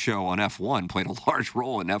Netflix show on F1 played a large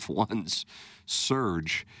role in F1's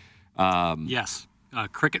surge. Yes,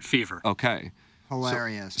 Cricket Fever. Okay.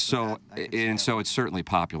 Hilarious. So it's certainly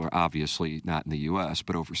popular, obviously not in the U.S.,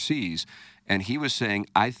 but overseas. And he was saying,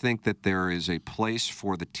 I think that there is a place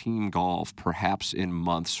for the team golf, perhaps in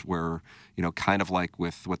months where, kind of like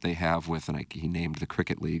with what they have with, and he named the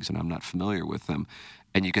cricket leagues, and I'm not familiar with them,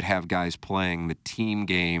 and you could have guys playing the team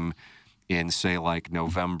game in, say, like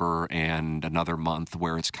November and another month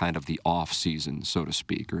where it's kind of the off season, so to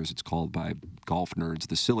speak, or as it's called by golf nerds,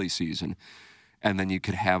 the silly season. And then you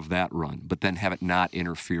could have that run, but then have it not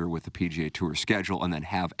interfere with the PGA Tour schedule, and then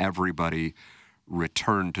have everybody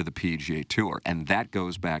return to the PGA Tour. And that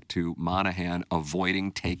goes back to Monahan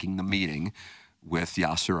avoiding taking the meeting with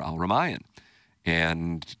Yasser Al-Rumayyan.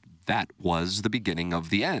 And that was the beginning of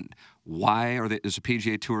the end. Why is the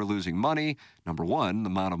PGA Tour losing money? Number one, the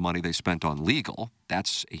amount of money they spent on legal.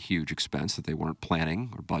 That's a huge expense that they weren't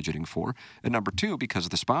planning or budgeting for. And number two, because of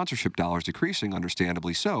the sponsorship dollars decreasing,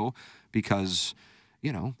 understandably so, because,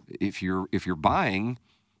 if you're buying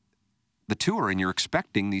the tour and you're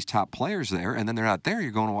expecting these top players there, and then they're not there,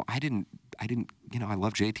 you're going, well, I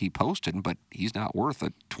love JT Poston, but he's not worth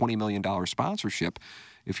a $20 million sponsorship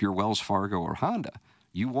if you're Wells Fargo or Honda.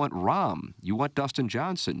 You want Rahm, you want Dustin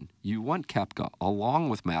Johnson, you want Koepka, along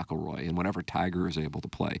with McIlroy, and whenever Tiger is able to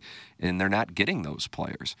play. And they're not getting those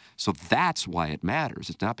players. So that's why it matters.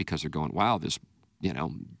 It's not because they're going, wow,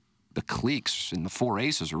 the cliques and the four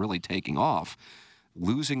aces are really taking off.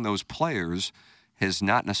 Losing those players has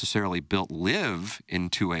not necessarily built LIV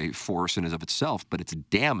into a force in and of itself, but it's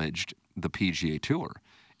damaged the PGA Tour.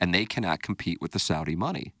 And they cannot compete with the Saudi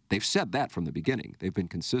money. They've said that from the beginning. They've been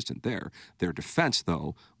consistent there. Their defense,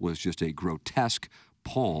 though, was just a grotesque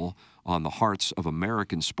pull on the hearts of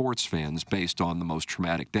American sports fans based on the most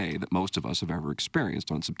traumatic day that most of us have ever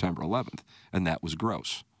experienced on September 11th, and that was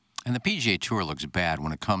gross. And the PGA Tour looks bad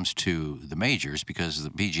when it comes to the majors because the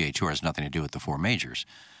PGA Tour has nothing to do with the four majors.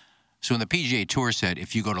 So when the PGA Tour said,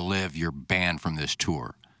 if you go to LIV, you're banned from this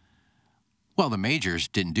tour. Well, the majors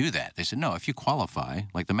didn't do that. They said, no, if you qualify,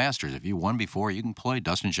 like the Masters, if you won before, you can play.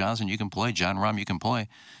 Dustin Johnson, you can play. John Rahm, you can play.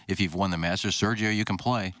 If you've won the Masters, Sergio, you can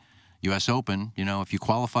play. U.S. Open, if you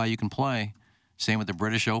qualify, you can play. Same with the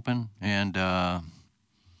British Open and the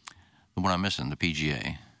one I'm missing, the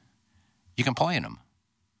PGA. You can play in them.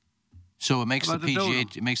 So it makes the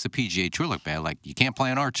PGA Tour look bad. Like, you can't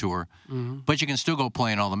play on our tour, but you can still go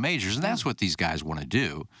play in all the majors, and that's what these guys want to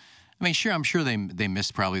do. Sure, I'm sure they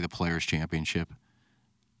missed probably the Players' Championship.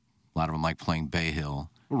 A lot of them like playing Bay Hill.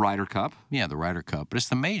 Ryder Cup. Yeah, the Ryder Cup. But it's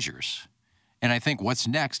the majors. And I think what's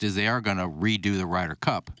next is they are going to redo the Ryder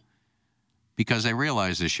Cup because they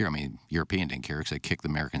realize this year, European didn't care because they kicked the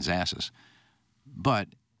Americans' asses. But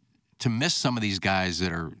to miss some of these guys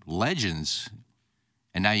that are legends,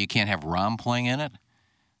 and now you can't have Rahm playing in it.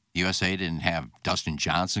 USA didn't have Dustin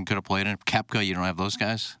Johnson could have played in it. Koepka, you don't have those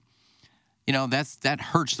guys. That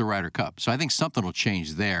hurts the Ryder Cup. So I think something will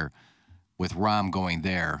change there with Rahm going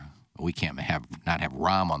there. We can't not have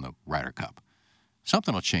Rahm on the Ryder Cup.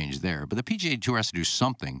 Something will change there. But the PGA Tour has to do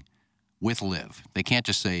something with LIV. They can't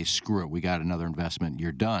just say, screw it, we got another investment,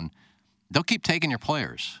 you're done. They'll keep taking your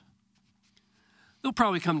players. They'll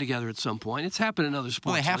probably come together at some point. It's happened in other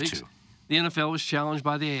sports leagues. Well, they have to. to. The NFL was challenged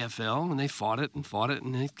by the AFL, and they fought it,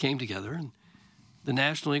 and they came together. And the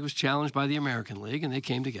National League was challenged by the American League, and they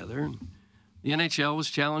came together. And the NHL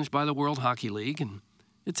was challenged by the World Hockey League, and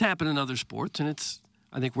it's happened in other sports, and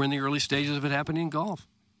I think we're in the early stages of it happening in golf.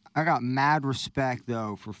 I got mad respect,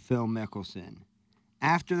 though, for Phil Mickelson.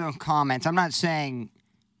 After the comments, I'm not saying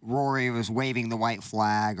Rory was waving the white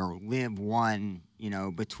flag or LIV won,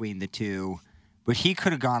 between the two, but he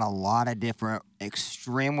could have gone a lot of different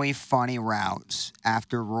extremely funny routes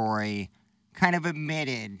after Rory kind of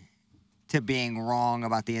admitted to being wrong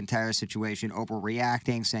about the entire situation,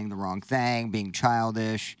 overreacting, saying the wrong thing, being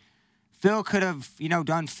childish. Phil could have,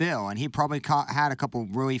 done Phil, and he probably had a couple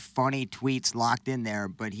really funny tweets locked in there,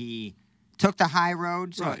 but he took the high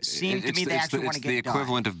road, so it seemed to me they actually want to get it done. It's the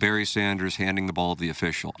equivalent of Barry Sanders handing the ball to the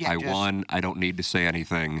official. Yeah, I won. I don't need to say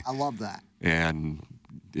anything. I love that. And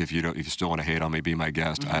if you still want to hate on me, be my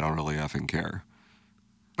guest. I don't really effing care.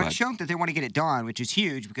 But it showed that they want to get it done, which is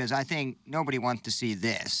huge because I think nobody wants to see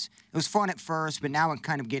this. It was fun at first, but now it's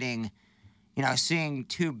kind of getting, seeing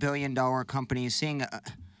 $2 billion companies, seeing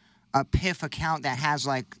a PIF account that has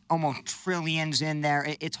like almost trillions in there,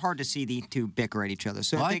 it's hard to see these two bicker at each other.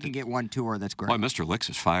 So if they can get one tour, that's great. Boy, Mr. Licks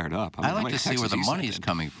is fired up. I like to see where the money's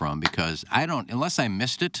coming from because unless I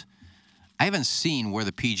missed it, I haven't seen where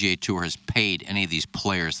the PGA Tour has paid any of these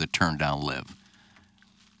players that turned down LIV,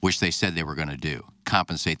 which they said they were going to do,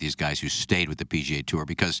 compensate these guys who stayed with the PGA Tour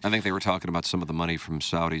because... I think they were talking about some of the money from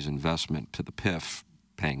Saudi's investment to the PIF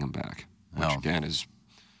paying them back, which again is...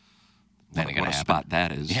 That ain't what gonna a happen. spot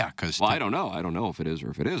that is. Yeah, because... Well, I don't know. I don't know if it is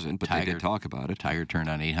or if it isn't, but they did talk about it. Tiger turned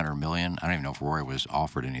down $800 million. I don't even know if Rory was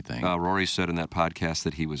offered anything. Rory said in that podcast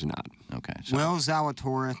that he was not. Okay. Will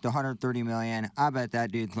Zalatoris, the $130 million. I bet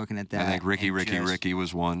that dude's looking at that. I think Ricky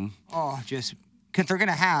was one. Oh, just because they're going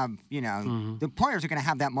to have, the players are going to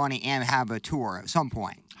have that money and have a tour at some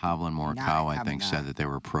point. Hovland Morikawa, I think, said that they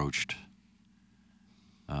were approached.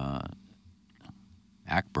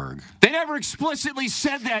 Ackberg. They never explicitly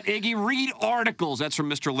said that, Iggy. Read articles. That's from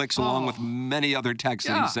Mr. Licks, along with many other texts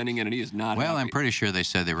that he's sending in, and he is not Well, happy. I'm pretty sure they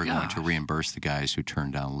said they were going to reimburse the guys who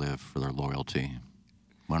turned down LIV for their loyalty.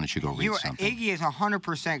 Why don't you go read something? Iggy is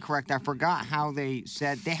 100% correct. I forgot how they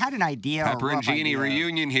said. They had an idea. Pepper a and Genie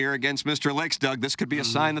reunion here against Mr. Licks, Doug. This could be a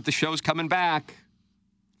sign that the show's coming back.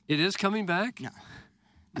 It is coming back? No.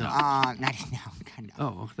 No. Not now.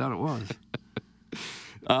 Oh, I thought it was.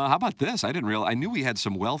 How about this? I didn't realize. I knew we had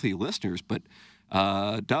some wealthy listeners, but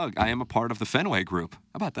Doug, I am a part of the Fenway Group.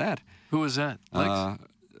 How about that? Who is that?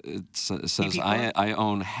 It says I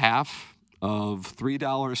own half of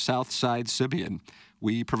 $3 Southside Sibian.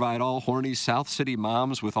 We provide all horny South City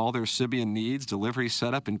moms with all their Sibian needs, delivery,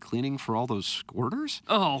 setup, and cleaning for all those squirters.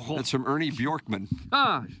 Oh, that's from Ernie Bjorkman.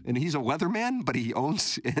 And he's a weatherman, but he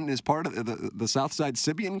owns and is part of the Southside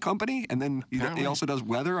Sibian Company, and then he also does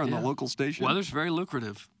weather on the local station. Weather's very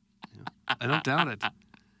lucrative. I don't doubt it.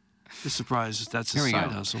 Just surprised that's Here a we side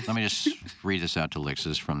go. hustle. Let me just read this out to Licks.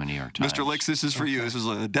 This is from the New York Times. Mr. Licks, this is for you. This is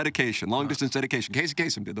a dedication, long-distance dedication. Casey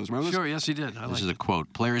Kasem did those, remember those? Sure, yes, he did. This is a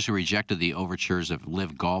quote. Players who rejected the overtures of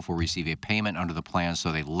LIV Golf will receive a payment under the plan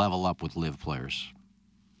so they level up with LIV players.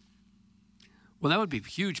 Well, that would be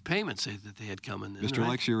huge payments that they had coming in. Mr.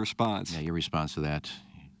 Licks, your response. Yeah, your response to that.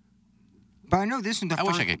 But I know this is the I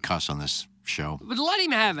wish I could cuss on this show. But let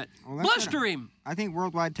him have it. Well, Bluster him. I think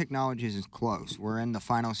Worldwide Technologies is close. We're in the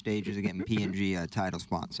final stages of getting P&G a title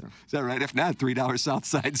sponsor. Is that right? If not, $3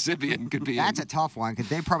 Southside Sibian could be That's a tough one because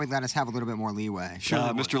they probably let us have a little bit more leeway.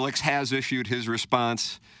 Mr. Licks has issued his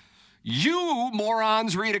response. You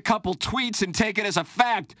morons read a couple tweets and take it as a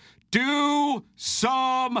fact. Do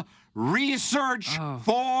some research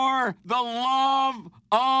for the love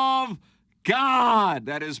of God.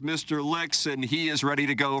 That is Mr. Licks, and he is ready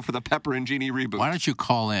to go for the Pepper and Genie reboot. Why don't you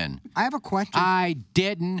call in? I have a question. I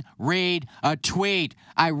didn't read a tweet.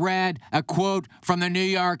 I read a quote from the New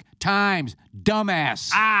York Times. Dumbass.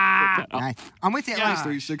 I'm with you. Yes,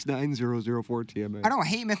 369-004 TMA. I don't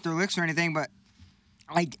hate Mr. Licks or anything, but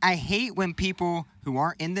I hate when people who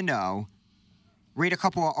aren't in the know read a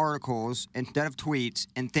couple of articles instead of tweets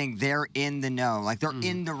and think they're in the know. Like they're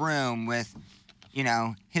in the room with...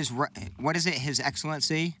 His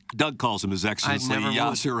Excellency? Doug calls him His Excellency,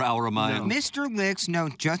 Yasser Al-Rumayyan. Mr. Licks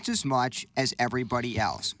knows just as much as everybody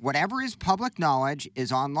else. Whatever is public knowledge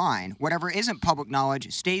is online. Whatever isn't public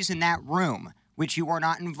knowledge stays in that room, which you are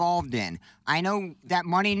not involved in. I know that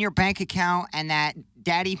money in your bank account and that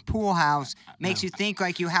daddy pool house makes you think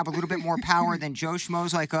like you have a little bit more power than Joe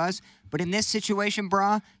Schmoes like us. But in this situation,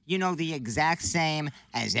 brah, you know the exact same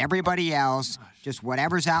as everybody else, just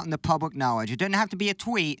whatever's out in the public knowledge. It doesn't have to be a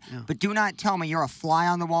tweet, but do not tell me you're a fly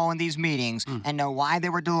on the wall in these meetings and know why they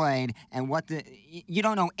were delayed and you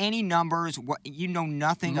don't know any numbers. You know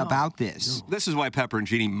nothing about this. This is why Pepper and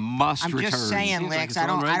Genie must return. I'm just saying, Licks, I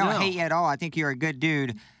don't hate you at all. I think you're a good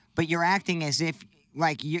dude, but you're acting as if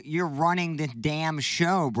you're running the damn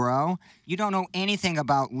show, bro. You don't know anything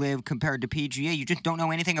about LIV compared to PGA. You just don't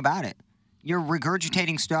know anything about it. You're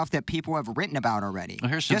regurgitating stuff that people have written about already, Well,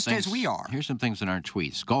 here's some just things, as we are. Here's some things in our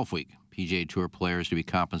tweets. Golf Week. PGA Tour players to be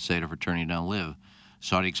compensated for turning down LIV.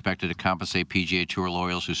 Saudi expected to compensate PGA Tour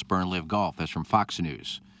loyals who spurn LIV Golf. That's from Fox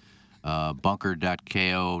News. Bunker.co.uk,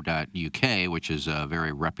 which is a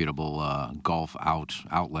very reputable golf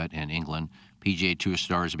outlet in England. PGA Tour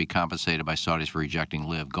stars to be compensated by Saudis for rejecting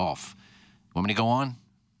LIV Golf. Want me to go on?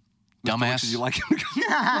 dumbass. Did you like him?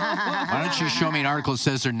 Why don't you show me an article that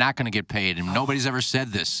says they're not going to get paid? And nobody's ever said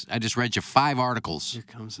this. I just read you 5 articles. Here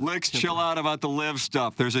comes Licks, chill out about the live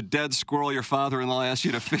stuff. There's a dead squirrel your father-in-law asked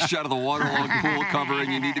you to fish out of the waterlogged pool cover,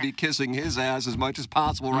 and you need to be kissing his ass as much as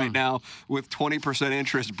possible right now with 20%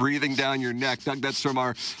 interest breathing down your neck. Doug, that's from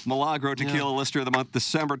our Milagro Tequila Lister of the Month,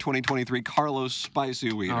 December 2023, Carlos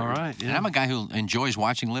Spicy Weeder. All right. And I'm a guy who enjoys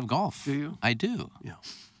watching live golf. Do you? I do. Yeah.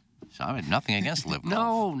 So I have nothing against live golf.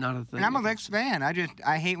 No, not a thing. And I'm a Licks fan.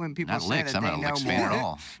 I hate when people Not say Licks. that I'm they not a know Licks more. fan at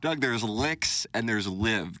all. Doug, there's Licks and there's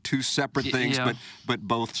Live, 2 separate things, yeah. but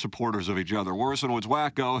both supporters of each other. Worson Woods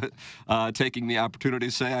Wacko taking the opportunity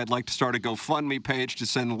to say, I'd like to start a GoFundMe page to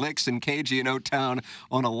send Licks and KG in O-Town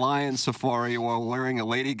on a lion safari while wearing a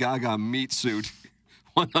Lady Gaga meat suit.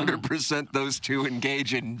 100% those two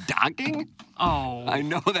engage in docking? Oh. I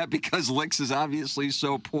know that because Licks is obviously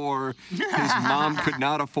so poor, his mom could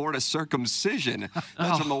not afford a circumcision.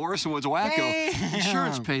 That's from the Worson Woods Wacko.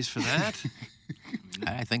 Insurance pays for that.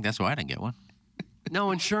 I think that's why I didn't get one.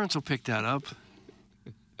 No, insurance will pick that up.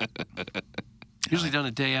 Usually done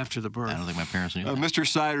a day after the birth. I don't think my parents knew that. Mr.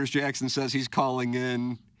 Siders Jackson says he's calling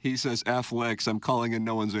in. He says, F Licks. I'm calling in.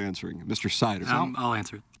 No one's answering. Mr. Siders. I'll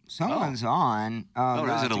answer it. Someone's on. Oh,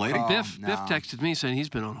 is it a lady? Biff texted me saying he's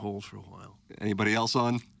been on hold for a while. Anybody else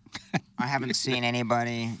on? I haven't seen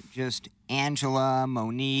anybody. Just Angela,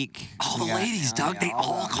 Monique. All the ladies, Doug. They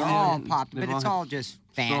all They're all popped, but it's all just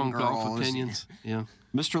strong golf fangirls. opinions. Yeah.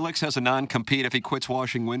 Mr. Licks has a non-compete. If he quits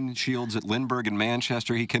washing windshields at Lindbergh and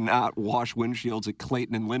Manchester, he cannot wash windshields at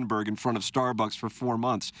Clayton and Lindbergh in front of Starbucks for 4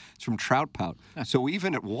 months. It's from Trout Pout. So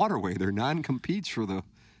even at Waterway, they're non-competes for the...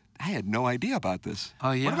 I had no idea about this.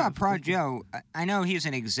 Oh, yeah. What about Pro Joe? I know he's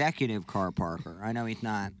an executive car parker. I know he's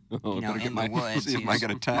not, in the woods. See if I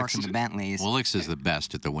get a He's text. parking the Bentleys. Well, Licks is the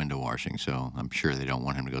best at the window washing, so I'm sure they don't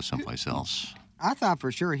want him to go someplace else. I thought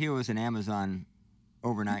for sure he was an Amazon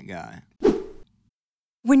overnight guy.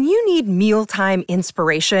 When you need mealtime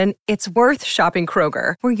inspiration, it's worth shopping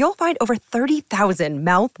Kroger, where you'll find over 30,000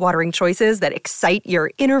 mouth-watering choices that excite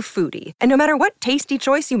your inner foodie. And no matter what tasty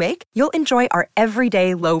choice you make, you'll enjoy our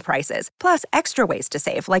everyday low prices, plus extra ways to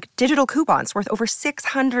save, like digital coupons worth over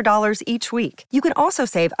 $600 each week. You can also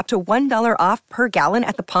save up to $1 off per gallon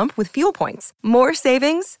at the pump with fuel points. More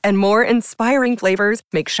savings and more inspiring flavors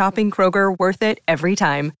make shopping Kroger worth it every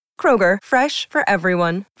time. Kroger, fresh for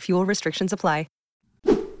everyone. Fuel restrictions apply.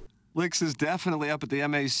 Licks is definitely up at the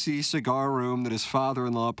MAC cigar room that his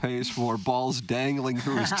father-in-law pays for, balls dangling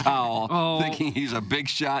through his towel, thinking he's a big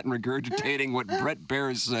shot and regurgitating what Brett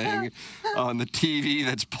Baer is saying on the TV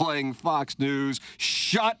that's playing Fox News.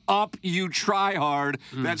 Shut up, you try hard.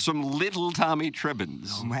 That's some little Tommy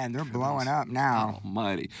Tribbins. Oh, man, they're blowing up now.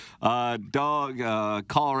 Almighty.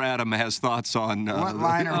 Caller Adam has thoughts on... what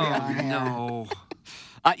line are we on here? No.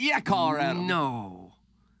 Yeah, Caller Adam. No.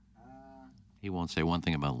 He won't say one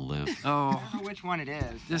thing about live. I don't know which one it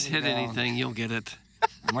is. Just hit anything, you'll get it.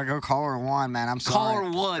 I'm going to go caller 1, man. I'm sorry.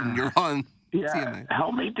 Caller 1, you're on. Yeah,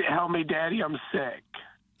 help me, Daddy. I'm sick.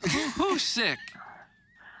 Who's sick?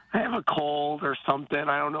 I have a cold or something.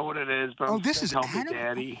 I don't know what it is, but I'm this sick. is Help Adam? me,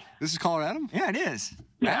 Daddy. This is Caller Adam? Yeah, it is.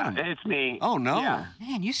 Yeah, Adam. it's me. Oh, no. Yeah.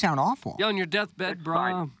 Man, you sound awful. You on your deathbed,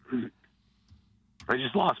 bro? I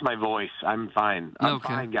just lost my voice. I'm fine. I'm Okay.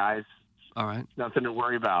 fine, guys. All right. Nothing to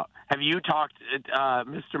worry about. Have you talked,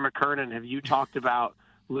 Mr. McKernan, have you talked about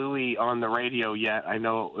Louis on the radio yet? I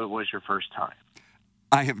know it was your first time.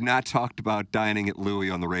 I have not talked about dining at Louis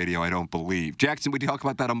on the radio, I don't believe. Jackson, would you talk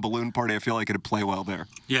about that on Balloon Party? I feel like it'd play well there.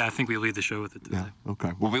 Yeah, I think we lead the show with it today. Yeah,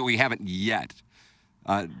 okay. Well, we haven't yet.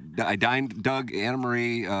 I dined, Doug, Anna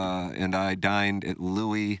Marie, and I dined at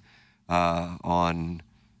Louis on...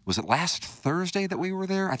 Was it last Thursday that we were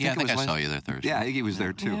there? I think I saw you there Thursday. Yeah, I think he was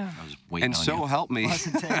there too. I was waiting and on so you. help me. Just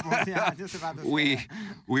about to say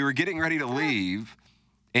we were getting ready to leave,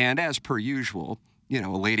 and as per usual, a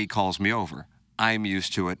lady calls me over. I'm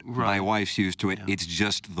used to it. Right. My wife's used to it. Yeah. It's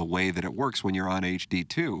just the way that it works when you're on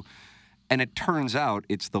HD2. And it turns out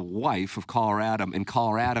it's the wife of Caller Adam, and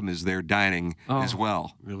Caller Adam is there dining as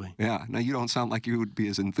well. Really? Yeah. Now, you don't sound like you would be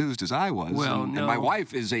as enthused as I was. Well, and no. my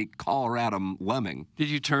wife is a Caller Adam lemming. Did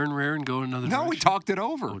you turn rear and go another direction? No, we talked it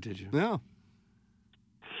over. Oh, did you? Yeah.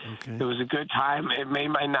 Okay. It was a good time. It made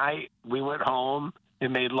my night. We went home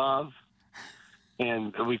and made love,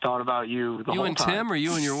 and we thought about you the whole time. You and Tim, or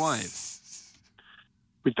you and your wife?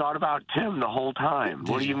 We thought about Tim the whole time.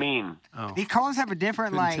 What do you mean? Oh. The calls have a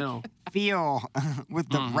different, Couldn't tell. feel with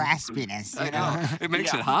the raspiness. You know? It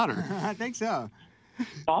makes it hotter. I think so.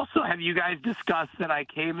 Also, have you guys discussed that I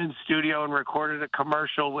came in studio and recorded a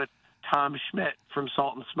commercial with Tom Schmidt from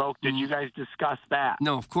Salt and Smoke. Did you guys discuss that?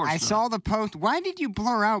 No, of course I not. saw the post. Why did you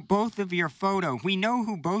blur out both of your photos? We know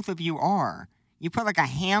who both of you are. You put like a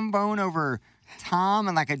ham bone over Tom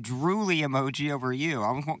and like a drooly emoji over you.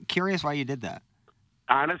 I'm curious why you did that.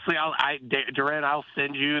 Honestly, Duran, I'll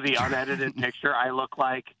send you the unedited picture. I look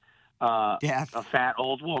like a fat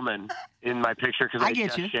old woman in my picture because I get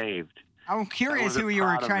just you. shaved. I'm curious who you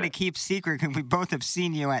were trying to keep secret because we both have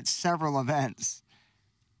seen you at several events.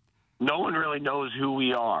 No one really knows who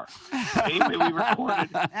we are. Anyway, we recorded.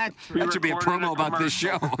 That should be a promo about this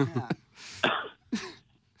show.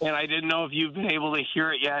 And I didn't know if you've been able to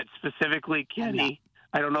hear it yet, specifically Kenny.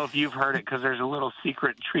 I don't know if you've heard it because there's a little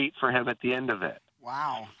secret treat for him at the end of it.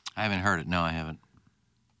 Wow. I haven't heard it. No, I haven't.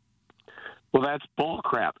 Well, that's bull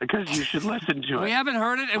crap because you should listen to it. We haven't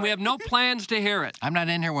heard it, and we have no plans to hear it. I'm not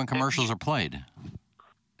in here when commercials are played.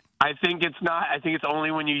 I think it's not. I think it's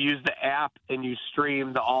only when you use the app and you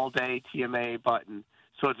stream the all-day TMA button.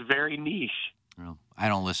 So it's very niche. Well, I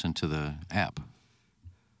don't listen to the app.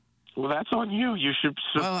 Well, that's on you. You should.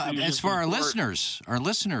 As for our listeners,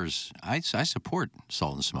 I support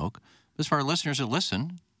Salt and Smoke. As for our listeners that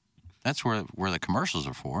listen, that's where the commercials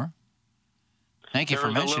are for. Thank you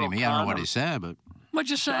for mentioning me. I don't know what he said, but what'd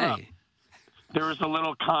you say? There was a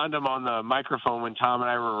little condom on the microphone when Tom and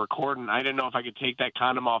I were recording. I didn't know if I could take that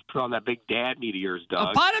condom off, put on that big dad meat of yours,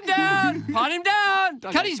 Doug. Pot him down! Pot him down!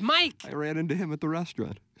 Cut his mic! I ran into him at the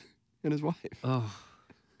restaurant and his wife. Oh.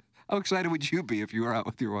 How excited would you be if you were out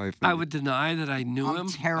with your wife? I would deny that I knew him.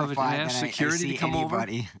 Terrified I would ask security to come over.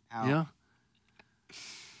 Yeah.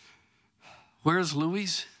 Where's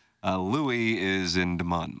Louis? Louis is in Des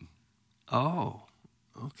Moines. Oh,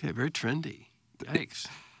 okay. Very trendy. Yikes.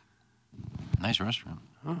 Nice restaurant.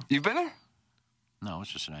 Huh. You've been there? No,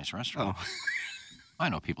 it's just a nice restaurant. Oh. I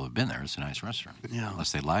know people have been there. It's a nice restaurant. Yeah.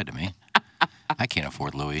 Unless they lied to me. I can't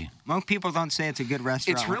afford Louis. Most people don't say it's a good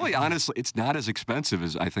restaurant. It's really, honestly, it's not as expensive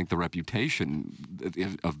as I think the reputation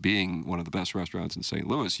of being one of the best restaurants in St.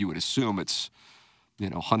 Louis. You would assume it's,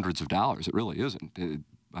 hundreds of dollars. It really isn't.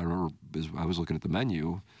 I remember as I was looking at the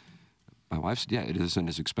menu, my wife said, yeah, it isn't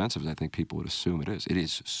as expensive as I think people would assume it is. It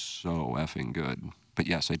is so effing good. But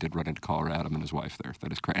yes, I did run into caller Adam and his wife there.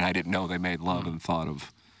 That is crazy. And I didn't know they made love and thought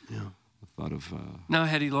of. Now,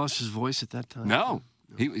 had he lost his voice at that time? No.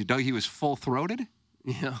 Doug, he was full-throated?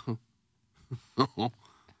 Yeah. Well,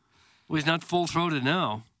 he's not full-throated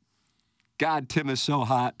now. God, Tim is so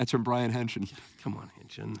hot. That's from Brian Henshin. Come on,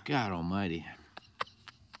 Henshin. God almighty.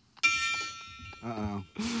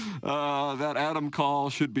 Uh-oh. That Adam call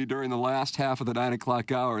should be during the last half of the 9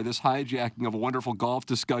 o'clock hour. This hijacking of a wonderful golf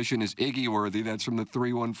discussion is Iggy-worthy. That's from the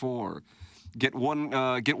 314. Get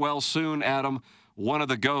well soon, Adam. One of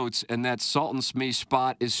the goats, and that Salt and Smee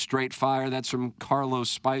spot is straight fire. That's from Carlos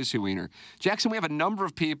Spicy Wiener. Jackson, we have a number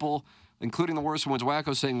of people, including the worst ones,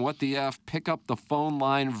 Wacko, saying, what the F, pick up the phone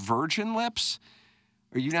line, Virgin Lips?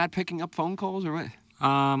 Are you not picking up phone calls or what?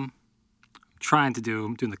 I'm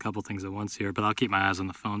doing a couple things at once here, but I'll keep my eyes on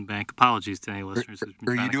the phone bank. Apologies to any listeners.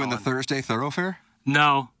 Are you doing the Thursday Thoroughfare?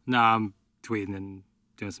 No, I'm tweeting and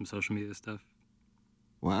doing some social media stuff.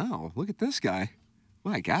 Wow, look at this guy.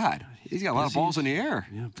 My God, he's got a lot of balls in the air.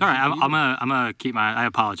 Yeah, all right, I'm gonna keep my. I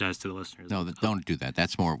apologize to the listeners. No, don't do that.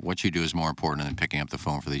 That's more. What you do is more important than picking up the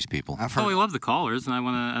phone for these people. Oh, we love the callers, and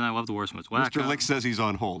I love the worst ones. Mr. Lick says he's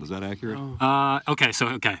on hold. Is that accurate? Okay,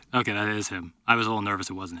 that is him. I was a little nervous.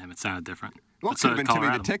 It wasn't him. It sounded different. Well, it could have been Timmy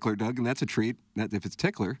the Tickler, Doug, and that's a treat. If it's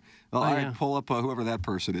Tickler, well, all right, pull up whoever that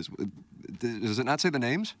person is. Does it not say the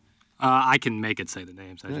names? I can make it say the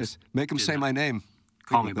names. Just make them say my name.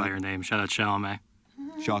 Call me by your name. Shout out Chalamet.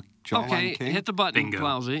 Okay, hit the button, Bingo.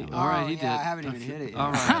 Plowsy. All right, he did. I haven't even hit it yet.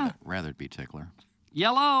 All right. Rather it be Tickler.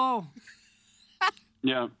 Yellow.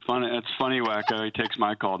 Yeah, funny. It's funny, Wacko. He takes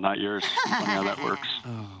my call, not yours. Funny how that works.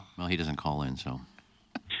 Well, he doesn't call in, so.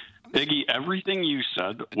 Iggy, everything you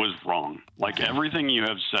said was wrong. Like everything you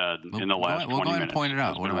have said in the last 20 minutes. Well, go ahead and point it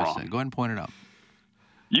out. What do I say? Go ahead and point it out.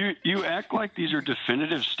 You act like these are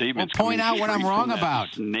definitive statements. Well, point out what I'm wrong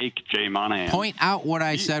about. Snake Jay Monahan. Point out what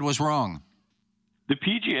I said was wrong. The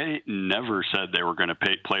PGA never said they were going to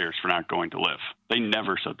pay players for not going to LIV. They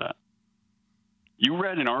never said that. You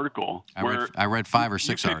read an article where I read 5 or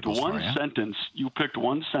 6 articles for you. You picked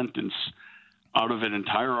one sentence out of an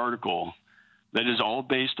entire article that is all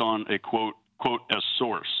based on a quote, a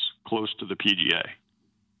source close to the PGA.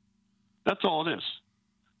 That's all it is.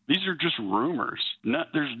 These are just rumors.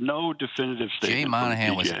 There's no definitive statement.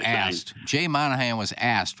 Jay Monahan was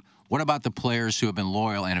asked, what about the players who have been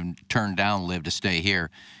loyal and have turned down LIV to stay here?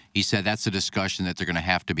 He said that's a discussion that they're going to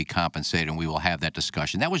have to be compensated, and we will have that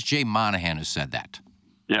discussion. That was Jay Monahan who said that.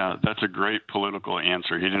 Yeah, that's a great political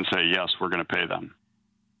answer. He didn't say, yes, we're going to pay them,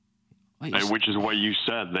 which is what you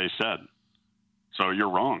said they said. So you're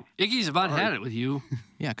wrong. Iggy's about had it with you.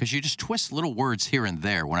 Yeah, because you just twist little words here and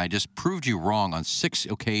there when I just proved you wrong on 6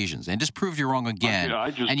 occasions and just proved you wrong again.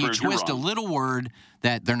 And you twist a little word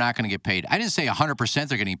that they're not going to get paid. I didn't say 100%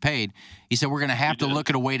 they're getting paid. He said we're going to have to look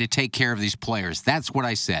at a way to take care of these players. That's what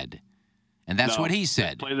I said. And that's what he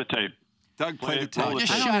said. Play the tape. Doug, play the tape.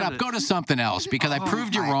 Just shut up. Go to something else because I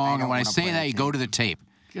proved you wrong. And when I say that, you go to the tape.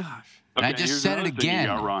 Gosh. And I just said it again. You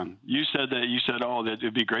got wrong. You said that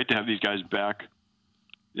it'd be great to have these guys back.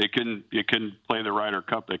 They couldn't play the Ryder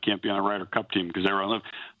Cup. They can't be on the Ryder Cup team because they were on LIV.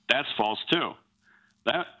 That's false too.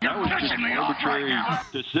 That was just arbitrary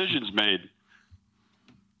decisions made.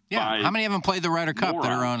 Yeah. How many of them played the Ryder Cup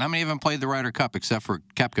that are on? How many of them played the Ryder Cup except for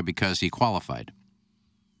Koepka because he qualified?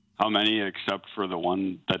 How many except for the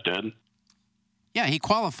one that did? Yeah, he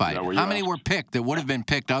qualified. How many were picked that would have been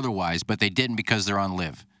picked otherwise, but they didn't because they're on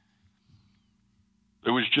LIV?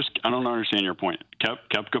 It was just I don't understand your point.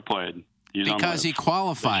 Koepka played. Because he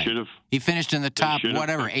qualified. He finished in the top,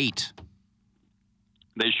 8.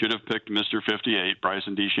 They should have picked Mr. 58,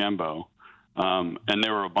 Bryson DeChambeau. And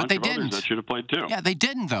there were a bunch of others that should have played too. Yeah, they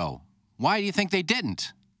didn't, though. Why do you think they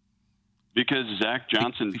didn't? Because Zach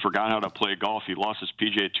Johnson forgot how to play golf. He lost his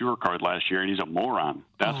PGA Tour card last year, and he's a moron.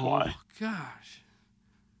 That's why. Gosh.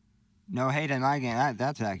 No hate in my game.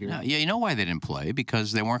 That's accurate. Yeah, you know why they didn't play?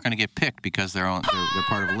 Because they weren't going to get picked because they're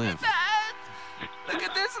part of LIV. Look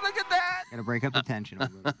at this. Look at that. Got to break up the tension a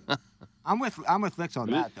little bit. I'm with Licks on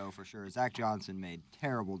that, though, for sure. Zach Johnson made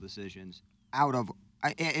terrible decisions out of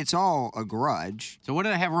it's all a grudge. So what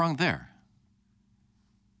did I have wrong there?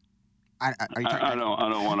 I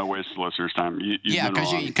don't want to waste the listeners' time.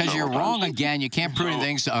 Because you're wrong again. You can't prove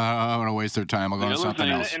anything. So, I don't want to waste their time. I'll go to something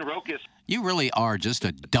else. You really are just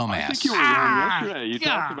a dumbass. I think you were wrong yesterday. You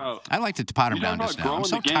talked about. I like to pot him down just now. I'm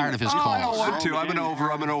so tired of his calls. I don't want to.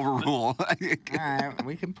 I'm an overrule. All right,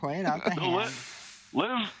 we can play it out the hand.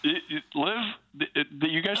 LIV.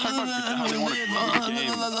 You guys talk about how they want to grow the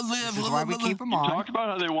game. This is why we keep them on. You talked about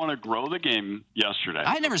how they want to grow the game yesterday.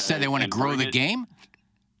 I never said they want to grow the game.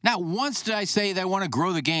 Not once did I say they want to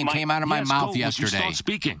grow the game. Came out of my mouth yesterday. Start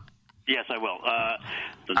speaking. Yes, I will.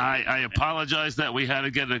 I apologize that we had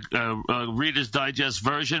to get a Reader's Digest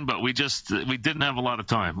version, but we didn't have a lot of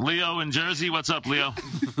time. Leo in Jersey, what's up, Leo?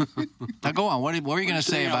 Now go on. What were you going to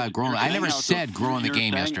say about growing? I never said growing the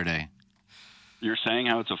game yesterday. You're saying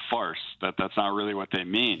how it's a farce. That's not really what they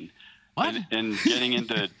mean. What? And getting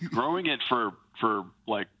into growing it for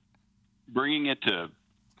like bringing it to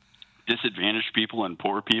disadvantaged people and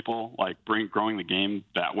poor people, like growing the game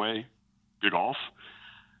that way, to golf.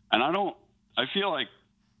 And I feel like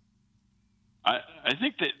I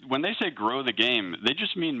think that when they say grow the game, they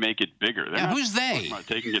just mean make it bigger. They're not who's they?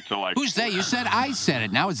 Taking it to like. Who's they? You said I said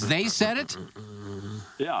it. Now it's they said it.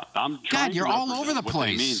 Yeah, I'm. God, you're all over the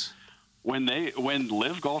place. When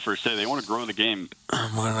LIV golfers say they want to grow the game, they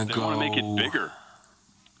want to make it bigger.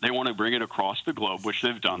 They want to bring it across the globe, which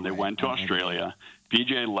they've done. They went to Australia.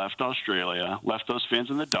 PGA left Australia, left those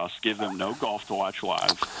fans in the dust, gave them no golf to watch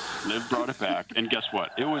live. LIV brought it back, and guess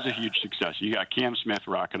what? It was a huge success. You got Cam Smith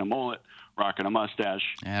rocking a mullet, rocking a mustache.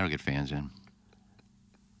 Yeah, that'll get fans in.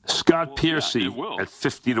 Scott Piercy at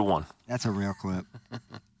 50-1. That's a real clip.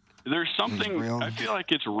 There's something. I feel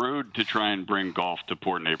like it's rude to try and bring golf to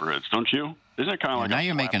poor neighborhoods, don't you? Isn't it kind of like now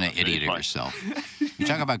you're making an idiot of yourself. You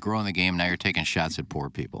talk about growing the game. Now you're taking shots at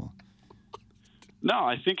poor people. No,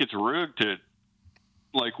 I think it's rude to.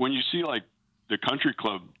 Like when you see like the country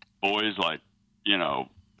club boys, like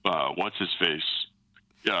what's his face?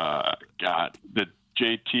 God, the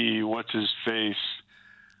JT, what's his face?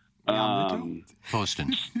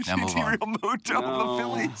 Poston. Realmuto of the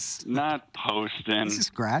Phillies. Not Poston. He's a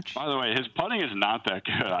scratch. By the way, his putting is not that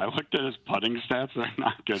good. I looked at his putting stats; they're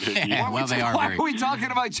not good. Well, they are. Why are we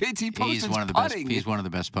talking about JT Poston's putting? He's one of the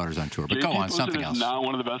best putters on tour. But JT go on, something else. He's not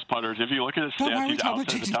one of the best putters. If you look at his stats, he's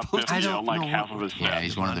outside the top 50 on like half of his stats. Yeah,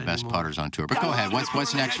 he's one of the best putters on tour. But go ahead.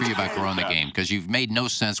 What's next for you about growing the game? Because you've made no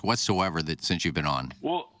sense whatsoever since you've been on.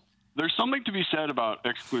 Well, there's something to be said about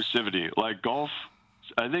exclusivity. Like golf.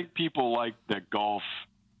 I think people like that golf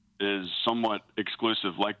is somewhat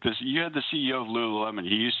exclusive. Like this, you had the CEO of Lululemon.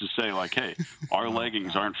 He used to say, like, "Hey, our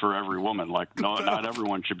leggings aren't for every woman. Like, no, not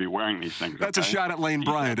everyone should be wearing these things." That's a shot at Lane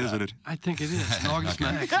Bryant, isn't it? I think it is. August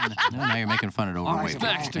Max. Now you're making fun of overweight.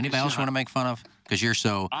 Anybody else want to make fun of? Because you're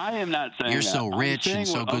so. I am not saying you're that. so rich and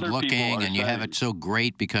so good looking, and you have it so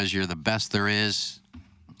great because you're the best there is.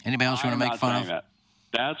 Anybody else want to make fun of? That.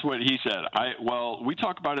 That's what he said. Well, we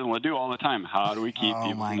talk about it in Ladue all the time. How do we keep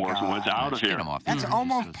people from Orson Woods out of here? That's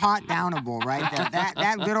almost pot downable, right?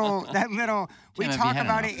 That little. We Tim, have talk you had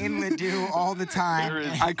about enough? it in Ladue all the time.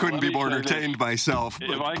 I couldn't be more entertained myself.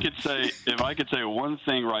 If I could say one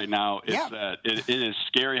thing right now, it's that it is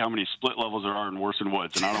scary how many split levels there are in Orson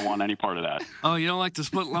Woods, and I don't want any part of that. Oh, you don't like the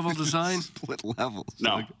split level design? Split levels.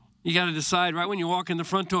 No. You got to decide right when you walk in the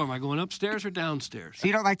front door, am I going upstairs or downstairs? So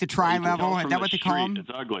you don't like the tri-level? Is that what they call them?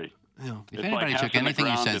 It's ugly. Yeah. If It's anybody like took half in the anything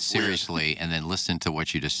you ground, said it's weird. seriously and then listened to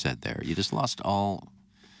what you just said there, you just lost all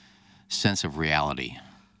sense of reality.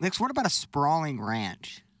 Lex, what about a sprawling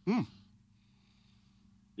ranch? Yeah,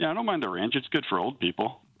 I don't mind the ranch. It's good for old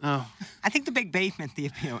people. Oh. I think the big basement, the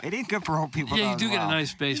appeal. It is good for old people. Yeah, though, you do as get a well.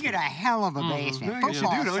 nice basement. You get a hell of a basement.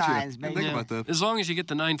 Football size, baby. As long as you get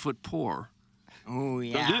the 9-foot pour. Oh,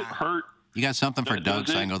 yeah. Does it hurt? You got something for Doug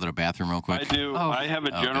so I can go to the bathroom real quick? I do. I have a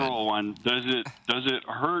general one. Does it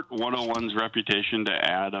hurt 101's reputation to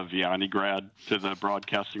add a Vianney grad to the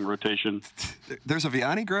broadcasting rotation? There's a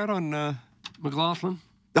Vianney grad on McLaughlin?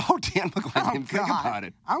 Oh, Dan McLaughlin. I didn't think about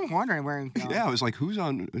it. I'm wondering where he's going. Yeah, I was like, who's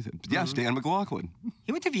on? Yes, Dan McLaughlin.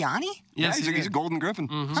 He went to Vianney? Yeah, he's a Golden Griffin.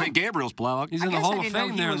 St. Gabriel's Plowhawk. He's in the Hall of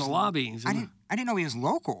Fame there in the lobby. I didn't know he was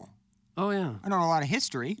local. Oh, yeah. I don't know a lot of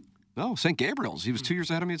history. No, St. Gabriel's. He was 2 years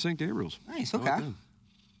ahead of me at St. Gabriel's. Nice, okay.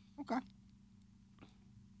 Okay.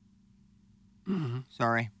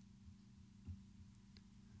 Sorry.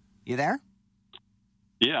 You there?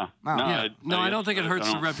 Yeah. Wow. No, I don't think it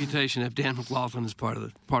hurts the reputation if Dan McLaughlin is part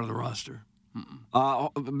of the roster.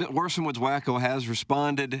 Orson Woods Wacko has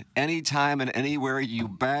responded, anytime and anywhere, you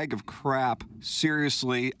bag of crap.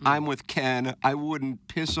 Seriously, I'm with Ken. I wouldn't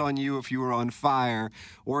piss on you if you were on fire.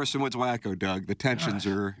 Orson Woods Wacko, Doug. The tensions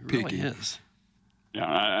are peaking. It really is. Yeah,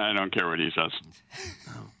 I don't care what he says.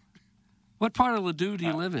 What part of Ladue do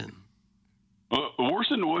you live in?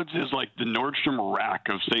 Orson Woods is like the Nordstrom Rack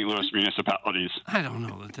of St. Louis municipalities. I don't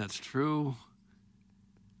know that that's true.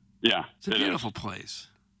 Yeah, It's a beautiful place.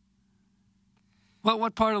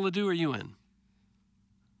 What part of Ladue are you in?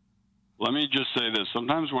 Let me just say this.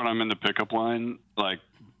 Sometimes when I'm in the pickup line,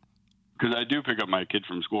 because I do pick up my kid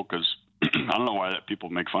from school, because I don't know why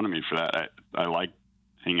people make fun of me for that. I like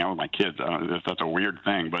hanging out with my kids. I don't know if that's a weird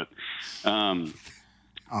thing, but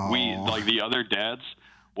we, like the other dads,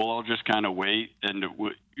 we'll all just kind of wait, and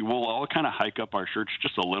we'll all kind of hike up our shirts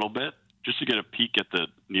just a little bit, just to get a peek at the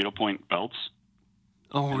needlepoint belts.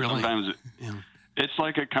 Oh, and really? Sometimes it's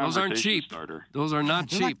like a conversation Those aren't cheap. starter. Those are not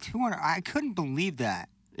They're cheap. like 200. I couldn't believe that.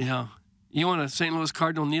 Yeah. You want a St. Louis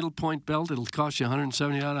Cardinal needlepoint belt? It'll cost you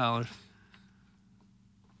 $170.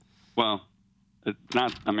 Well, it's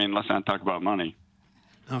not. I mean, let's not talk about money.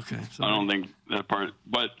 Okay. I don't think that part.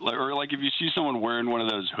 But if you see someone wearing one of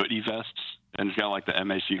those hoodie vests and it's got like the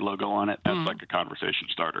MAC logo on it, that's like a conversation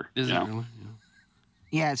starter. Is you it know? really?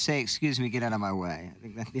 Yeah, say, excuse me, get out of my way. I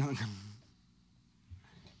think that's the only.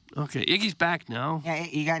 Okay, Iggy's back now. Yeah,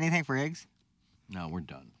 you got anything for Iggs? No, we're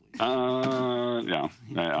done. Yeah.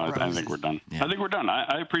 I think we're done. I think we're done.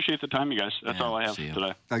 I appreciate the time, you guys. That's all I have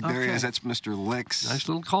today. There he is. That's Mr. Licks. Nice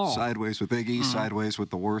little call. Sideways with Iggy, sideways with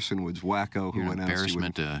the Orson Woods Wacko, You're who an announced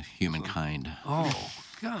embarrassment to humankind. Oh,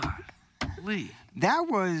 God. Lee. That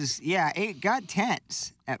was, it got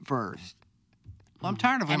tense at first. Well, I'm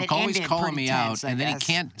tired of him And it always ended calling pretty me tense, out, I and then he guess.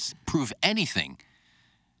 can't prove anything.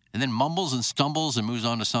 And then mumbles and stumbles and moves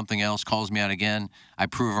on to something else, calls me out again. I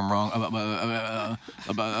prove him wrong.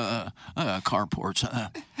 Carports.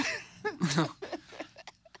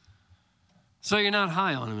 So you're not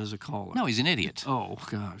high on him as a caller? No, he's an idiot. Oh,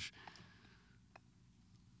 gosh.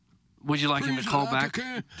 Would you like him to call back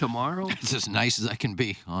tomorrow? It's as nice as I can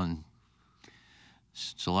be on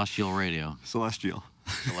Celestial Radio. Celestial,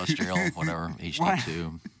 whatever,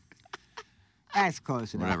 HD2. That's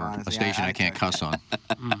close enough, Whatever, honestly. a station I can't cuss on.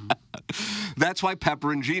 That's why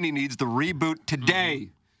Pepperoncini needs the reboot today.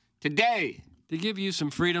 Today. To give you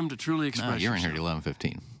some freedom to truly express No, you're in here yourself. at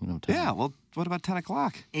 11:15. Yeah, well, what about 10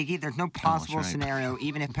 o'clock? Iggy, there's no possible right. scenario,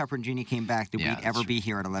 even if Pepper and Jeannie came back, that Yeah, we'd ever be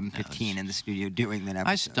here at 11:15 in the studio doing that episode.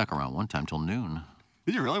 I stuck around one time till noon.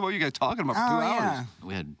 Did you really? What were you guys talking about for 2 hours? Yeah.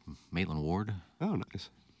 We had Maitland Ward. Oh, nice.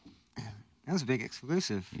 That was a big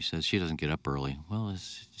exclusive. He says she doesn't get up early. Well,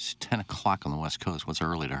 it's 10 o'clock on the West Coast. What's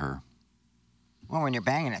early to her? Well, when you're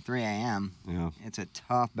banging at 3 a.m., it's a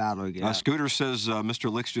tough battle to get up. Scooter says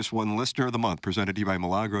Mr. Licks just won Listener of the Month, presented to you by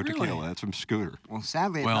Milagro Tequila. That's from Scooter. Well,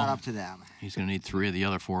 sadly, it's not up to them. He's going to need 3 of the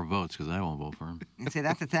other 4 votes because I won't vote for him. And see,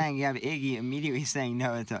 that's the thing. You have Iggy immediately saying,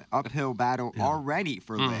 no, it's an uphill battle already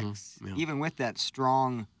for Licks, even with that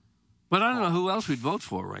strong... But I don't know who else we'd vote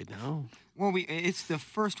for right now. Well, it's the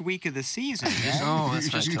first week of the season.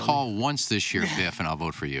 Just call once this year, Biff, and I'll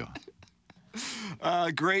vote for you.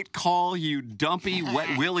 Great call, you dumpy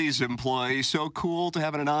Wet Willie's employee. So cool to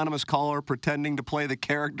have an anonymous caller pretending to play the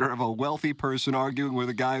character of a wealthy person arguing with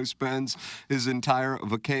a guy who spends his entire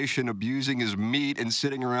vacation abusing his meat and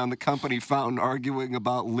sitting around the company fountain arguing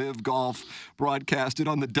about LIV golf broadcasted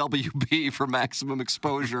on the WB for maximum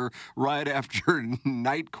exposure right after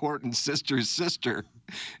Night Court and Sister's Sister.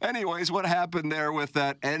 Anyways, what happened there with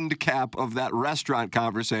that end cap of that restaurant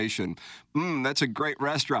conversation? That's a great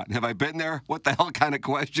restaurant. Have I been there? What the hell kind of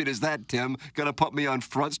question is that, Tim? Gonna put me on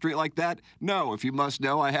Front Street like that? No, if you must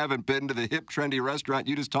know, I haven't been to the hip, trendy restaurant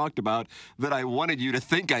you just talked about that I wanted you to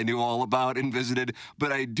think I knew all about and visited,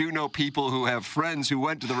 but I do know people who have friends who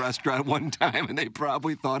went to the restaurant one time and they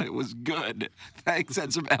probably thought it was good. Thanks,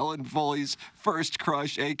 that's some Ellen Foley's First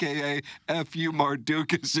Crush, a.k.a. F.U.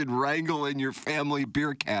 Mardukas and Wrangle in your family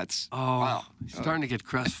beer cats. Oh, wow. He's starting to get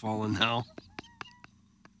crestfallen now.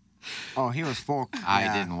 Oh, he was full. I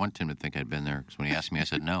didn't want him to think I'd been there because when he asked me, I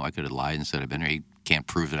said no. I could have lied and said I'd been there. He can't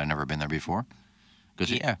prove that I've never been there before.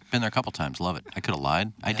 Because, been there a couple times. Love it. I could have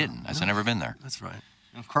lied. I didn't. I said never been there. That's right.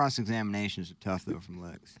 Cross-examinations are tough, though, from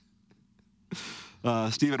Lex.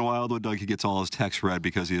 Stephen Wildwood, Doug, he gets all his texts read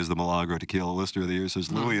because he is the Milagro Tequila Listener of the Year.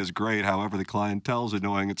 Says, Louis is great. However, the clientele's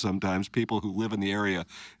annoying at sometimes. People who live in the area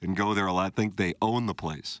and go there a lot think they own the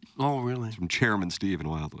place. Oh, really? It's from Chairman Stephen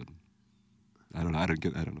Wildwood. I don't know. I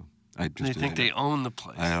don't know. They think they own the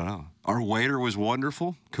place. I don't know. Our waiter was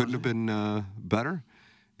wonderful. Couldn't have been better.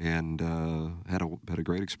 And had a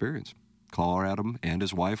great experience. Caller Adam and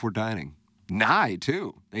his wife were dining. Nigh,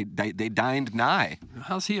 too. They dined nigh.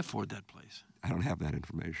 How's he afford that place? I don't have that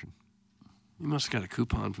information. You must have got a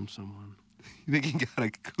coupon from someone. You think he got a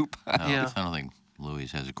coupon? No, Yeah. I don't think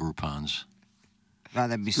Louis has Groupons.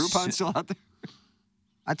 That'd be Groupon's still out there?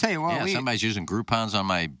 I tell you what, Yeah, somebody's using Groupons on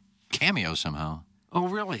my Cameo somehow. Oh,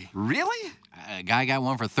 really? Really? A guy got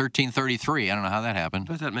one for $13.33. I don't know how that happened.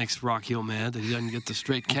 But that makes Rockio mad that he doesn't get the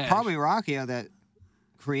straight cash. Probably Rockio that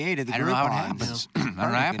created the I don't know how it Groupon. happens. I don't know how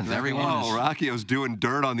it happens. Everyone is. Rockio's doing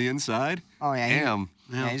dirt on the inside? Oh, yeah. Damn.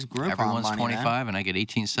 Yeah, he's Groupon Everyone's money, 25 man. and I get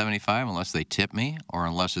 $18.75 unless they tip me or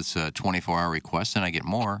unless it's a 24-hour request and I get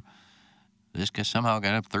more. This guy somehow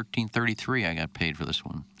got up $13.33. I got paid for this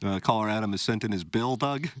one. Caller Adam has sent in his bill,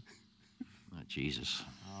 Doug. Oh, Jesus.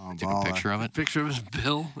 Oh, Take a picture of it. Picture of his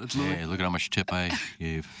bill. That's Yeah, look at how much tip I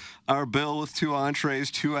gave. Our bill with 2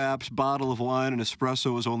 entrees, 2 apps, bottle of wine, and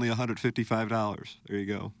espresso was only $155. There you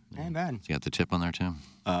go. Ain't bad. You got the tip on there, too?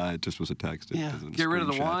 It just was a text. It Yeah, doesn't get rid of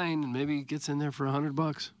the screenshot. wine and maybe it gets in there for $100.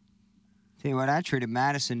 Tell you what, I treated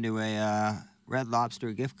Madison to a Red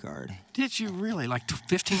Lobster gift card. Did you really? Like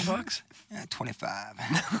 $15? Yeah, 25.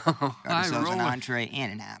 No, Got ourselves an entree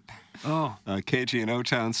and an app. Oh. KG in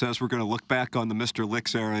O-Town says we're going to look back on the Mr.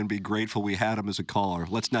 Licks era and be grateful we had him as a caller.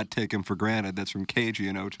 Let's not take him for granted. That's from KG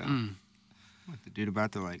in O-Town. What, the dude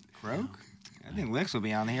about to, croak? I think Licks will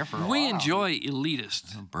be on here for a while. We enjoy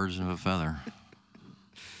elitists. Birds of a feather.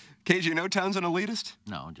 KG in O-Town's an elitist?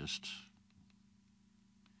 No, just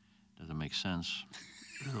doesn't make sense.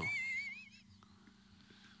 No.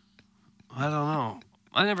 I don't know.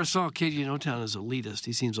 I never saw KG in O-Town as elitist.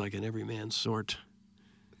 He seems like an everyman sort.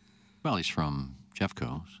 Well, he's from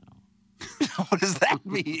Jeffco. So. What does that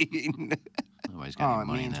mean? Nobody's got any it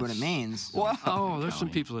money. means what it means. Wow. Oh, there's some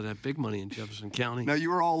people that have big money in Jefferson County. Now, you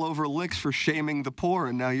were all over Licks for shaming the poor,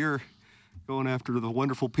 and now you're going after the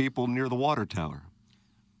wonderful people near the water tower.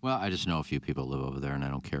 Well, I just know a few people live over there, and I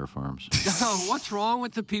don't care for them. So. Oh, what's wrong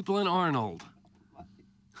with the people in Arnold?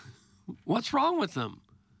 What's wrong with them?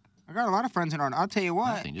 I got a lot of friends in Arnold. I'll tell you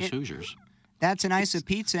what. Nothing, just Hoosiers. That's an Ice of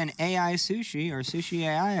Pizza and AI Sushi, or Sushi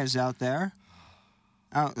AI is out there.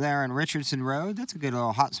 Out there in Richardson Road. That's a good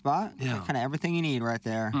little hot spot. Yeah. Kind of everything you need right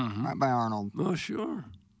there. Right by Arnold. Oh, sure.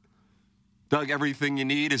 Doug, everything you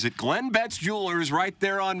need is at Glenn Betts Jewelers right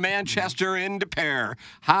there on Manchester in De Pere.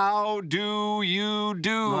 How do you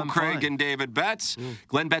do, I'm Craig fine. and David Betts?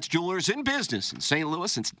 Glenn Betts Jewelers in business in St.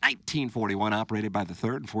 Louis since 1941, operated by the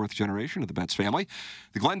 3rd and 4th generation of the Betts family.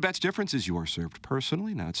 The Glenn Betts difference is you are served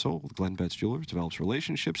personally, not sold. Glenn Betts Jewelers develops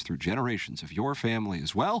relationships through generations of your family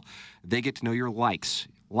as well. They get to know your likes,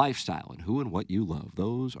 lifestyle, and who and what you love.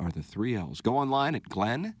 Those are the 3 L's. Go online at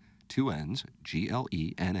Glenn, 2 N's,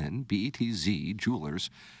 GLENNBETZ,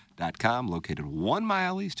 jewelers.com, located 1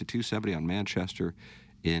 mile east of 270 on Manchester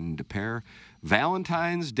in De Pere.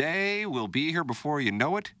 Valentine's Day will be here before you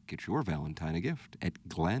know it. Get your Valentine a gift at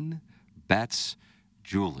Glenn Betts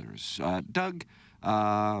Jewelers.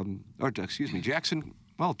 Jackson.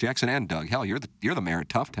 Well, Jackson and Doug. Hell, you're the mayor of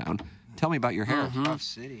Toughtown. Tell me about your hair. Mhm. Tough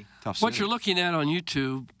city. Tough What city. you're looking at on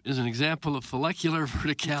YouTube is an example of follicular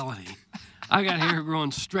verticality. I got hair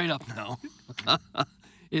growing straight up now.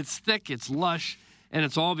 It's thick, it's lush, and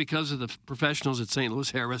it's all because of the professionals at St.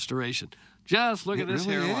 Louis Hair Restoration. Just look It at this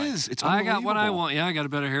really hairline. is. It's I got what I unbelievable. want. Yeah, I got a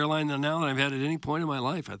better hairline than now than I've had at any point in my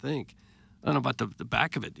life, I think. I don't know about the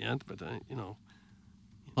back of it yet, but, you know.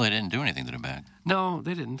 Well, they didn't do anything to the back. No,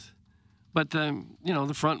 they didn't. But, you know,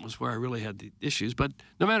 the front was where I really had the issues. But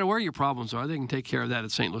no matter where your problems are, they can take care of that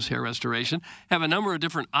at St. Louis Hair Restoration. Have a number of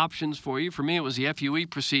different options for you. For me, it was the FUE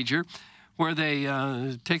procedure, where they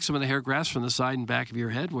take some of the hair grafts from the side and back of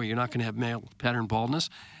your head, where you're not going to have male pattern baldness,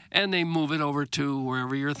 and they move it over to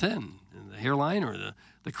wherever you're thin, the hairline or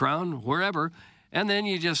the crown, wherever. And then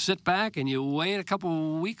you just sit back and you wait a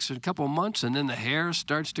couple weeks or a couple months, and then the hair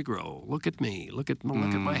starts to grow. Look at me. Look at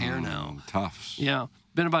my hair now. Tough. Yeah.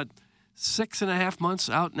 Been about 6.5 months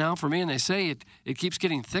out now for me, and they say it keeps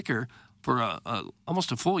getting thicker for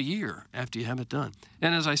almost a full year after you have it done.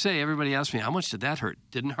 And as I say, everybody asks me, how much did that hurt?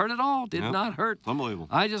 Didn't hurt at all. Did not hurt. Unbelievable.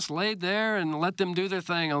 I just laid there and let them do their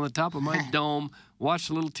thing on the top of my dome,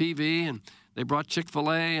 watched a little TV, and they brought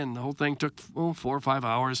Chick-fil-A, and the whole thing took 4 or 5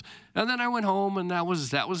 hours. And then I went home, and that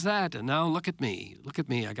was that. And now look at me. Look at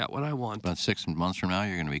me. I got what I want. About 6 months from now,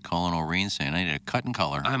 you're going to be calling O'Reen saying, I need a cut and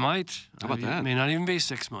color. I might. How about that? It may not even be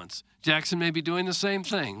 6 months. Jackson may be doing the same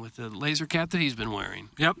thing with the laser cap that he's been wearing.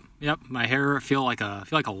 Yep. My hair feel like a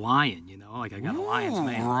lion, you know, like I got a lion's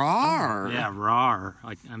mane. Rawr. Yeah, rawr.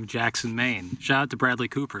 Like I'm Jackson, Maine. Shout out to Bradley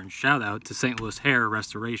Cooper and shout out to St. Louis Hair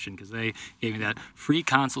Restoration because they gave me that free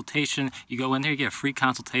consultation. You go in there, you get a free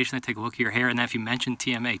consultation. They take a look at your hair, and then if you mention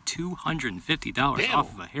TMA, $250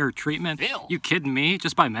 off of a hair treatment. You kidding me?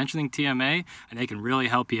 Just by mentioning TMA, and they can really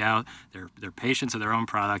help you out. They're patients of their own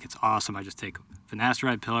product. It's awesome. I just take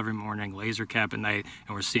finasteride pill every morning, laser cap at night,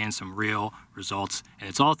 and we're seeing some real results. And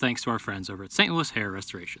it's all thanks to our friends over at St. Louis Hair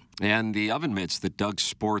Restoration. And the oven mitts that Doug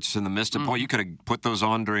sports in the midst of, boy, you could have put those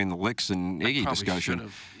on during the Licks and Iggy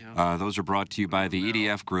discussion. Those are brought to you by the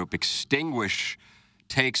EDF Group. Extinguish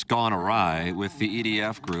takes gone awry with the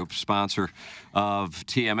EDF Group, sponsor of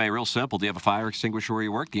TMA. Real simple. Do you have a fire extinguisher where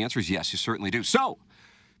you work? The answer is yes, you certainly do. So,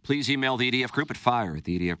 please email the EDF Group at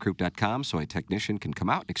fire@theedfgroup.com so a technician can come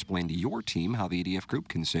out and explain to your team how the EDF Group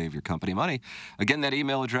can save your company money. Again, that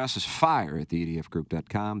email address is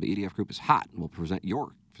fire@theedfgroup.com. The EDF Group is hot and will prevent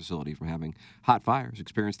your facility from having hot fires.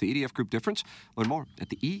 Experience the EDF Group difference. Learn more at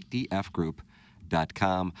the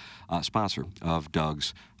edfgroup.com, sponsor of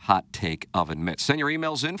Doug's Hot Take Oven Mitts. Send your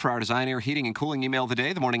emails in for our Design, Air, Heating, and Cooling email of the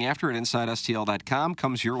day. The morning after at InsideSTL.com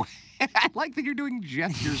comes your way. I like that you're doing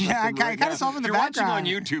gestures. Yeah, I kind of saw him in the If you're background.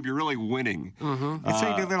 watching on YouTube, you're really winning. It's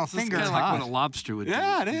how you do little fingers. It's kind of like what a lobster would do.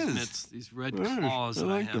 Yeah, it These is. mitts, these red claws that I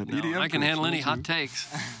like have that. now. EDF I can Group, handle any sponsor. hot takes.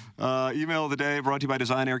 Email of the day brought to you by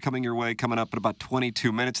Design Air coming your way coming up in about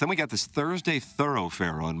 22 minutes. Then we got this Thursday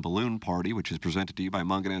Thoroughfare on Balloon Party, which is presented to you by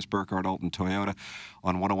Munganess, Burkhardt, Alton, Toyota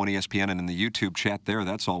on 101 ESPN and in the YouTube chat there.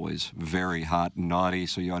 That's always very hot and naughty,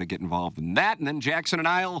 so you ought to get involved in that. And then Jackson and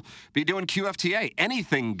I will be doing QFTA.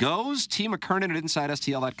 Anything goes. T. McKernan at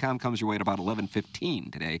InsideSTL.com comes your way at about 11:15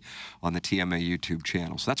 today on the TMA YouTube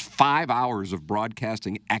channel. So that's 5 hours of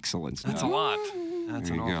broadcasting excellence. That's now. a lot. That's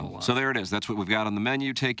There an you awful go. lot. So there it is. That's what we've got on the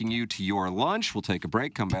menu, taking you to your lunch. We'll take a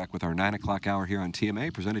break, come back with our 9 o'clock hour here on TMA,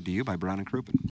 presented to you by Brown & Crouppen.